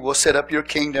that You will set up Your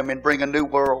kingdom and bring a new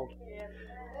world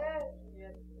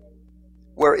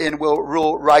wherein will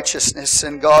rule righteousness.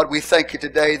 And God, we thank You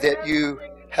today that You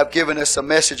have given us a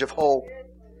message of hope,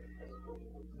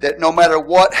 that no matter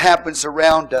what happens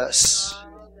around us,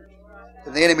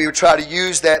 and the enemy will try to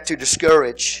use that to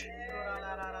discourage,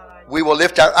 we will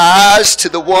lift our eyes to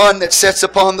the One that sits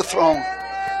upon the throne,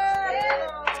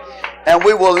 and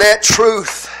we will let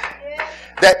truth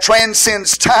that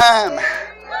transcends time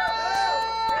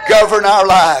govern our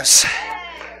lives.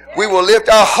 We will lift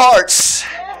our hearts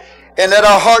and let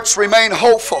our hearts remain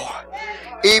hopeful,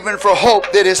 even for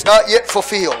hope that is not yet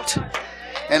fulfilled.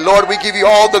 And Lord, we give You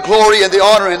all the glory and the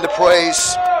honor and the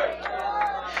praise.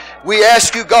 We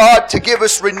ask You, God, to give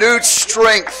us renewed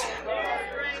strength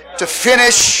to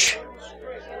finish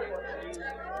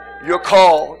Your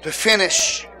call, to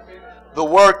finish the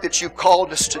work that You've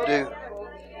called us to do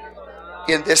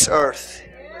in this earth.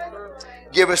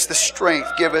 Give us the strength.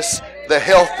 Give us the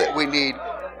health that we need.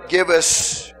 Give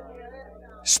us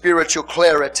spiritual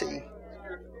clarity.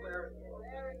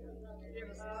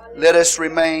 Let us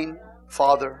remain,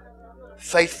 Father,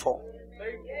 faithful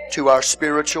to our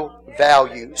spiritual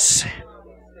values.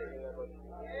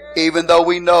 Even though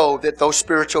we know that those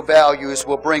spiritual values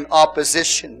will bring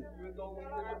opposition,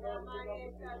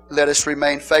 let us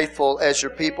remain faithful as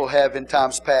Your people have in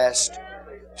times past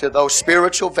to those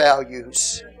spiritual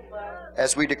values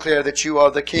as we declare that You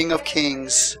are the King of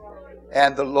Kings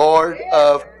and the Lord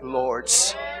of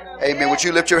Lords. Amen. Would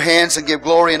you lift your hands and give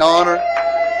glory and honor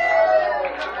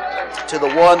to the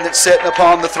One that's sitting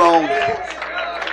upon the throne?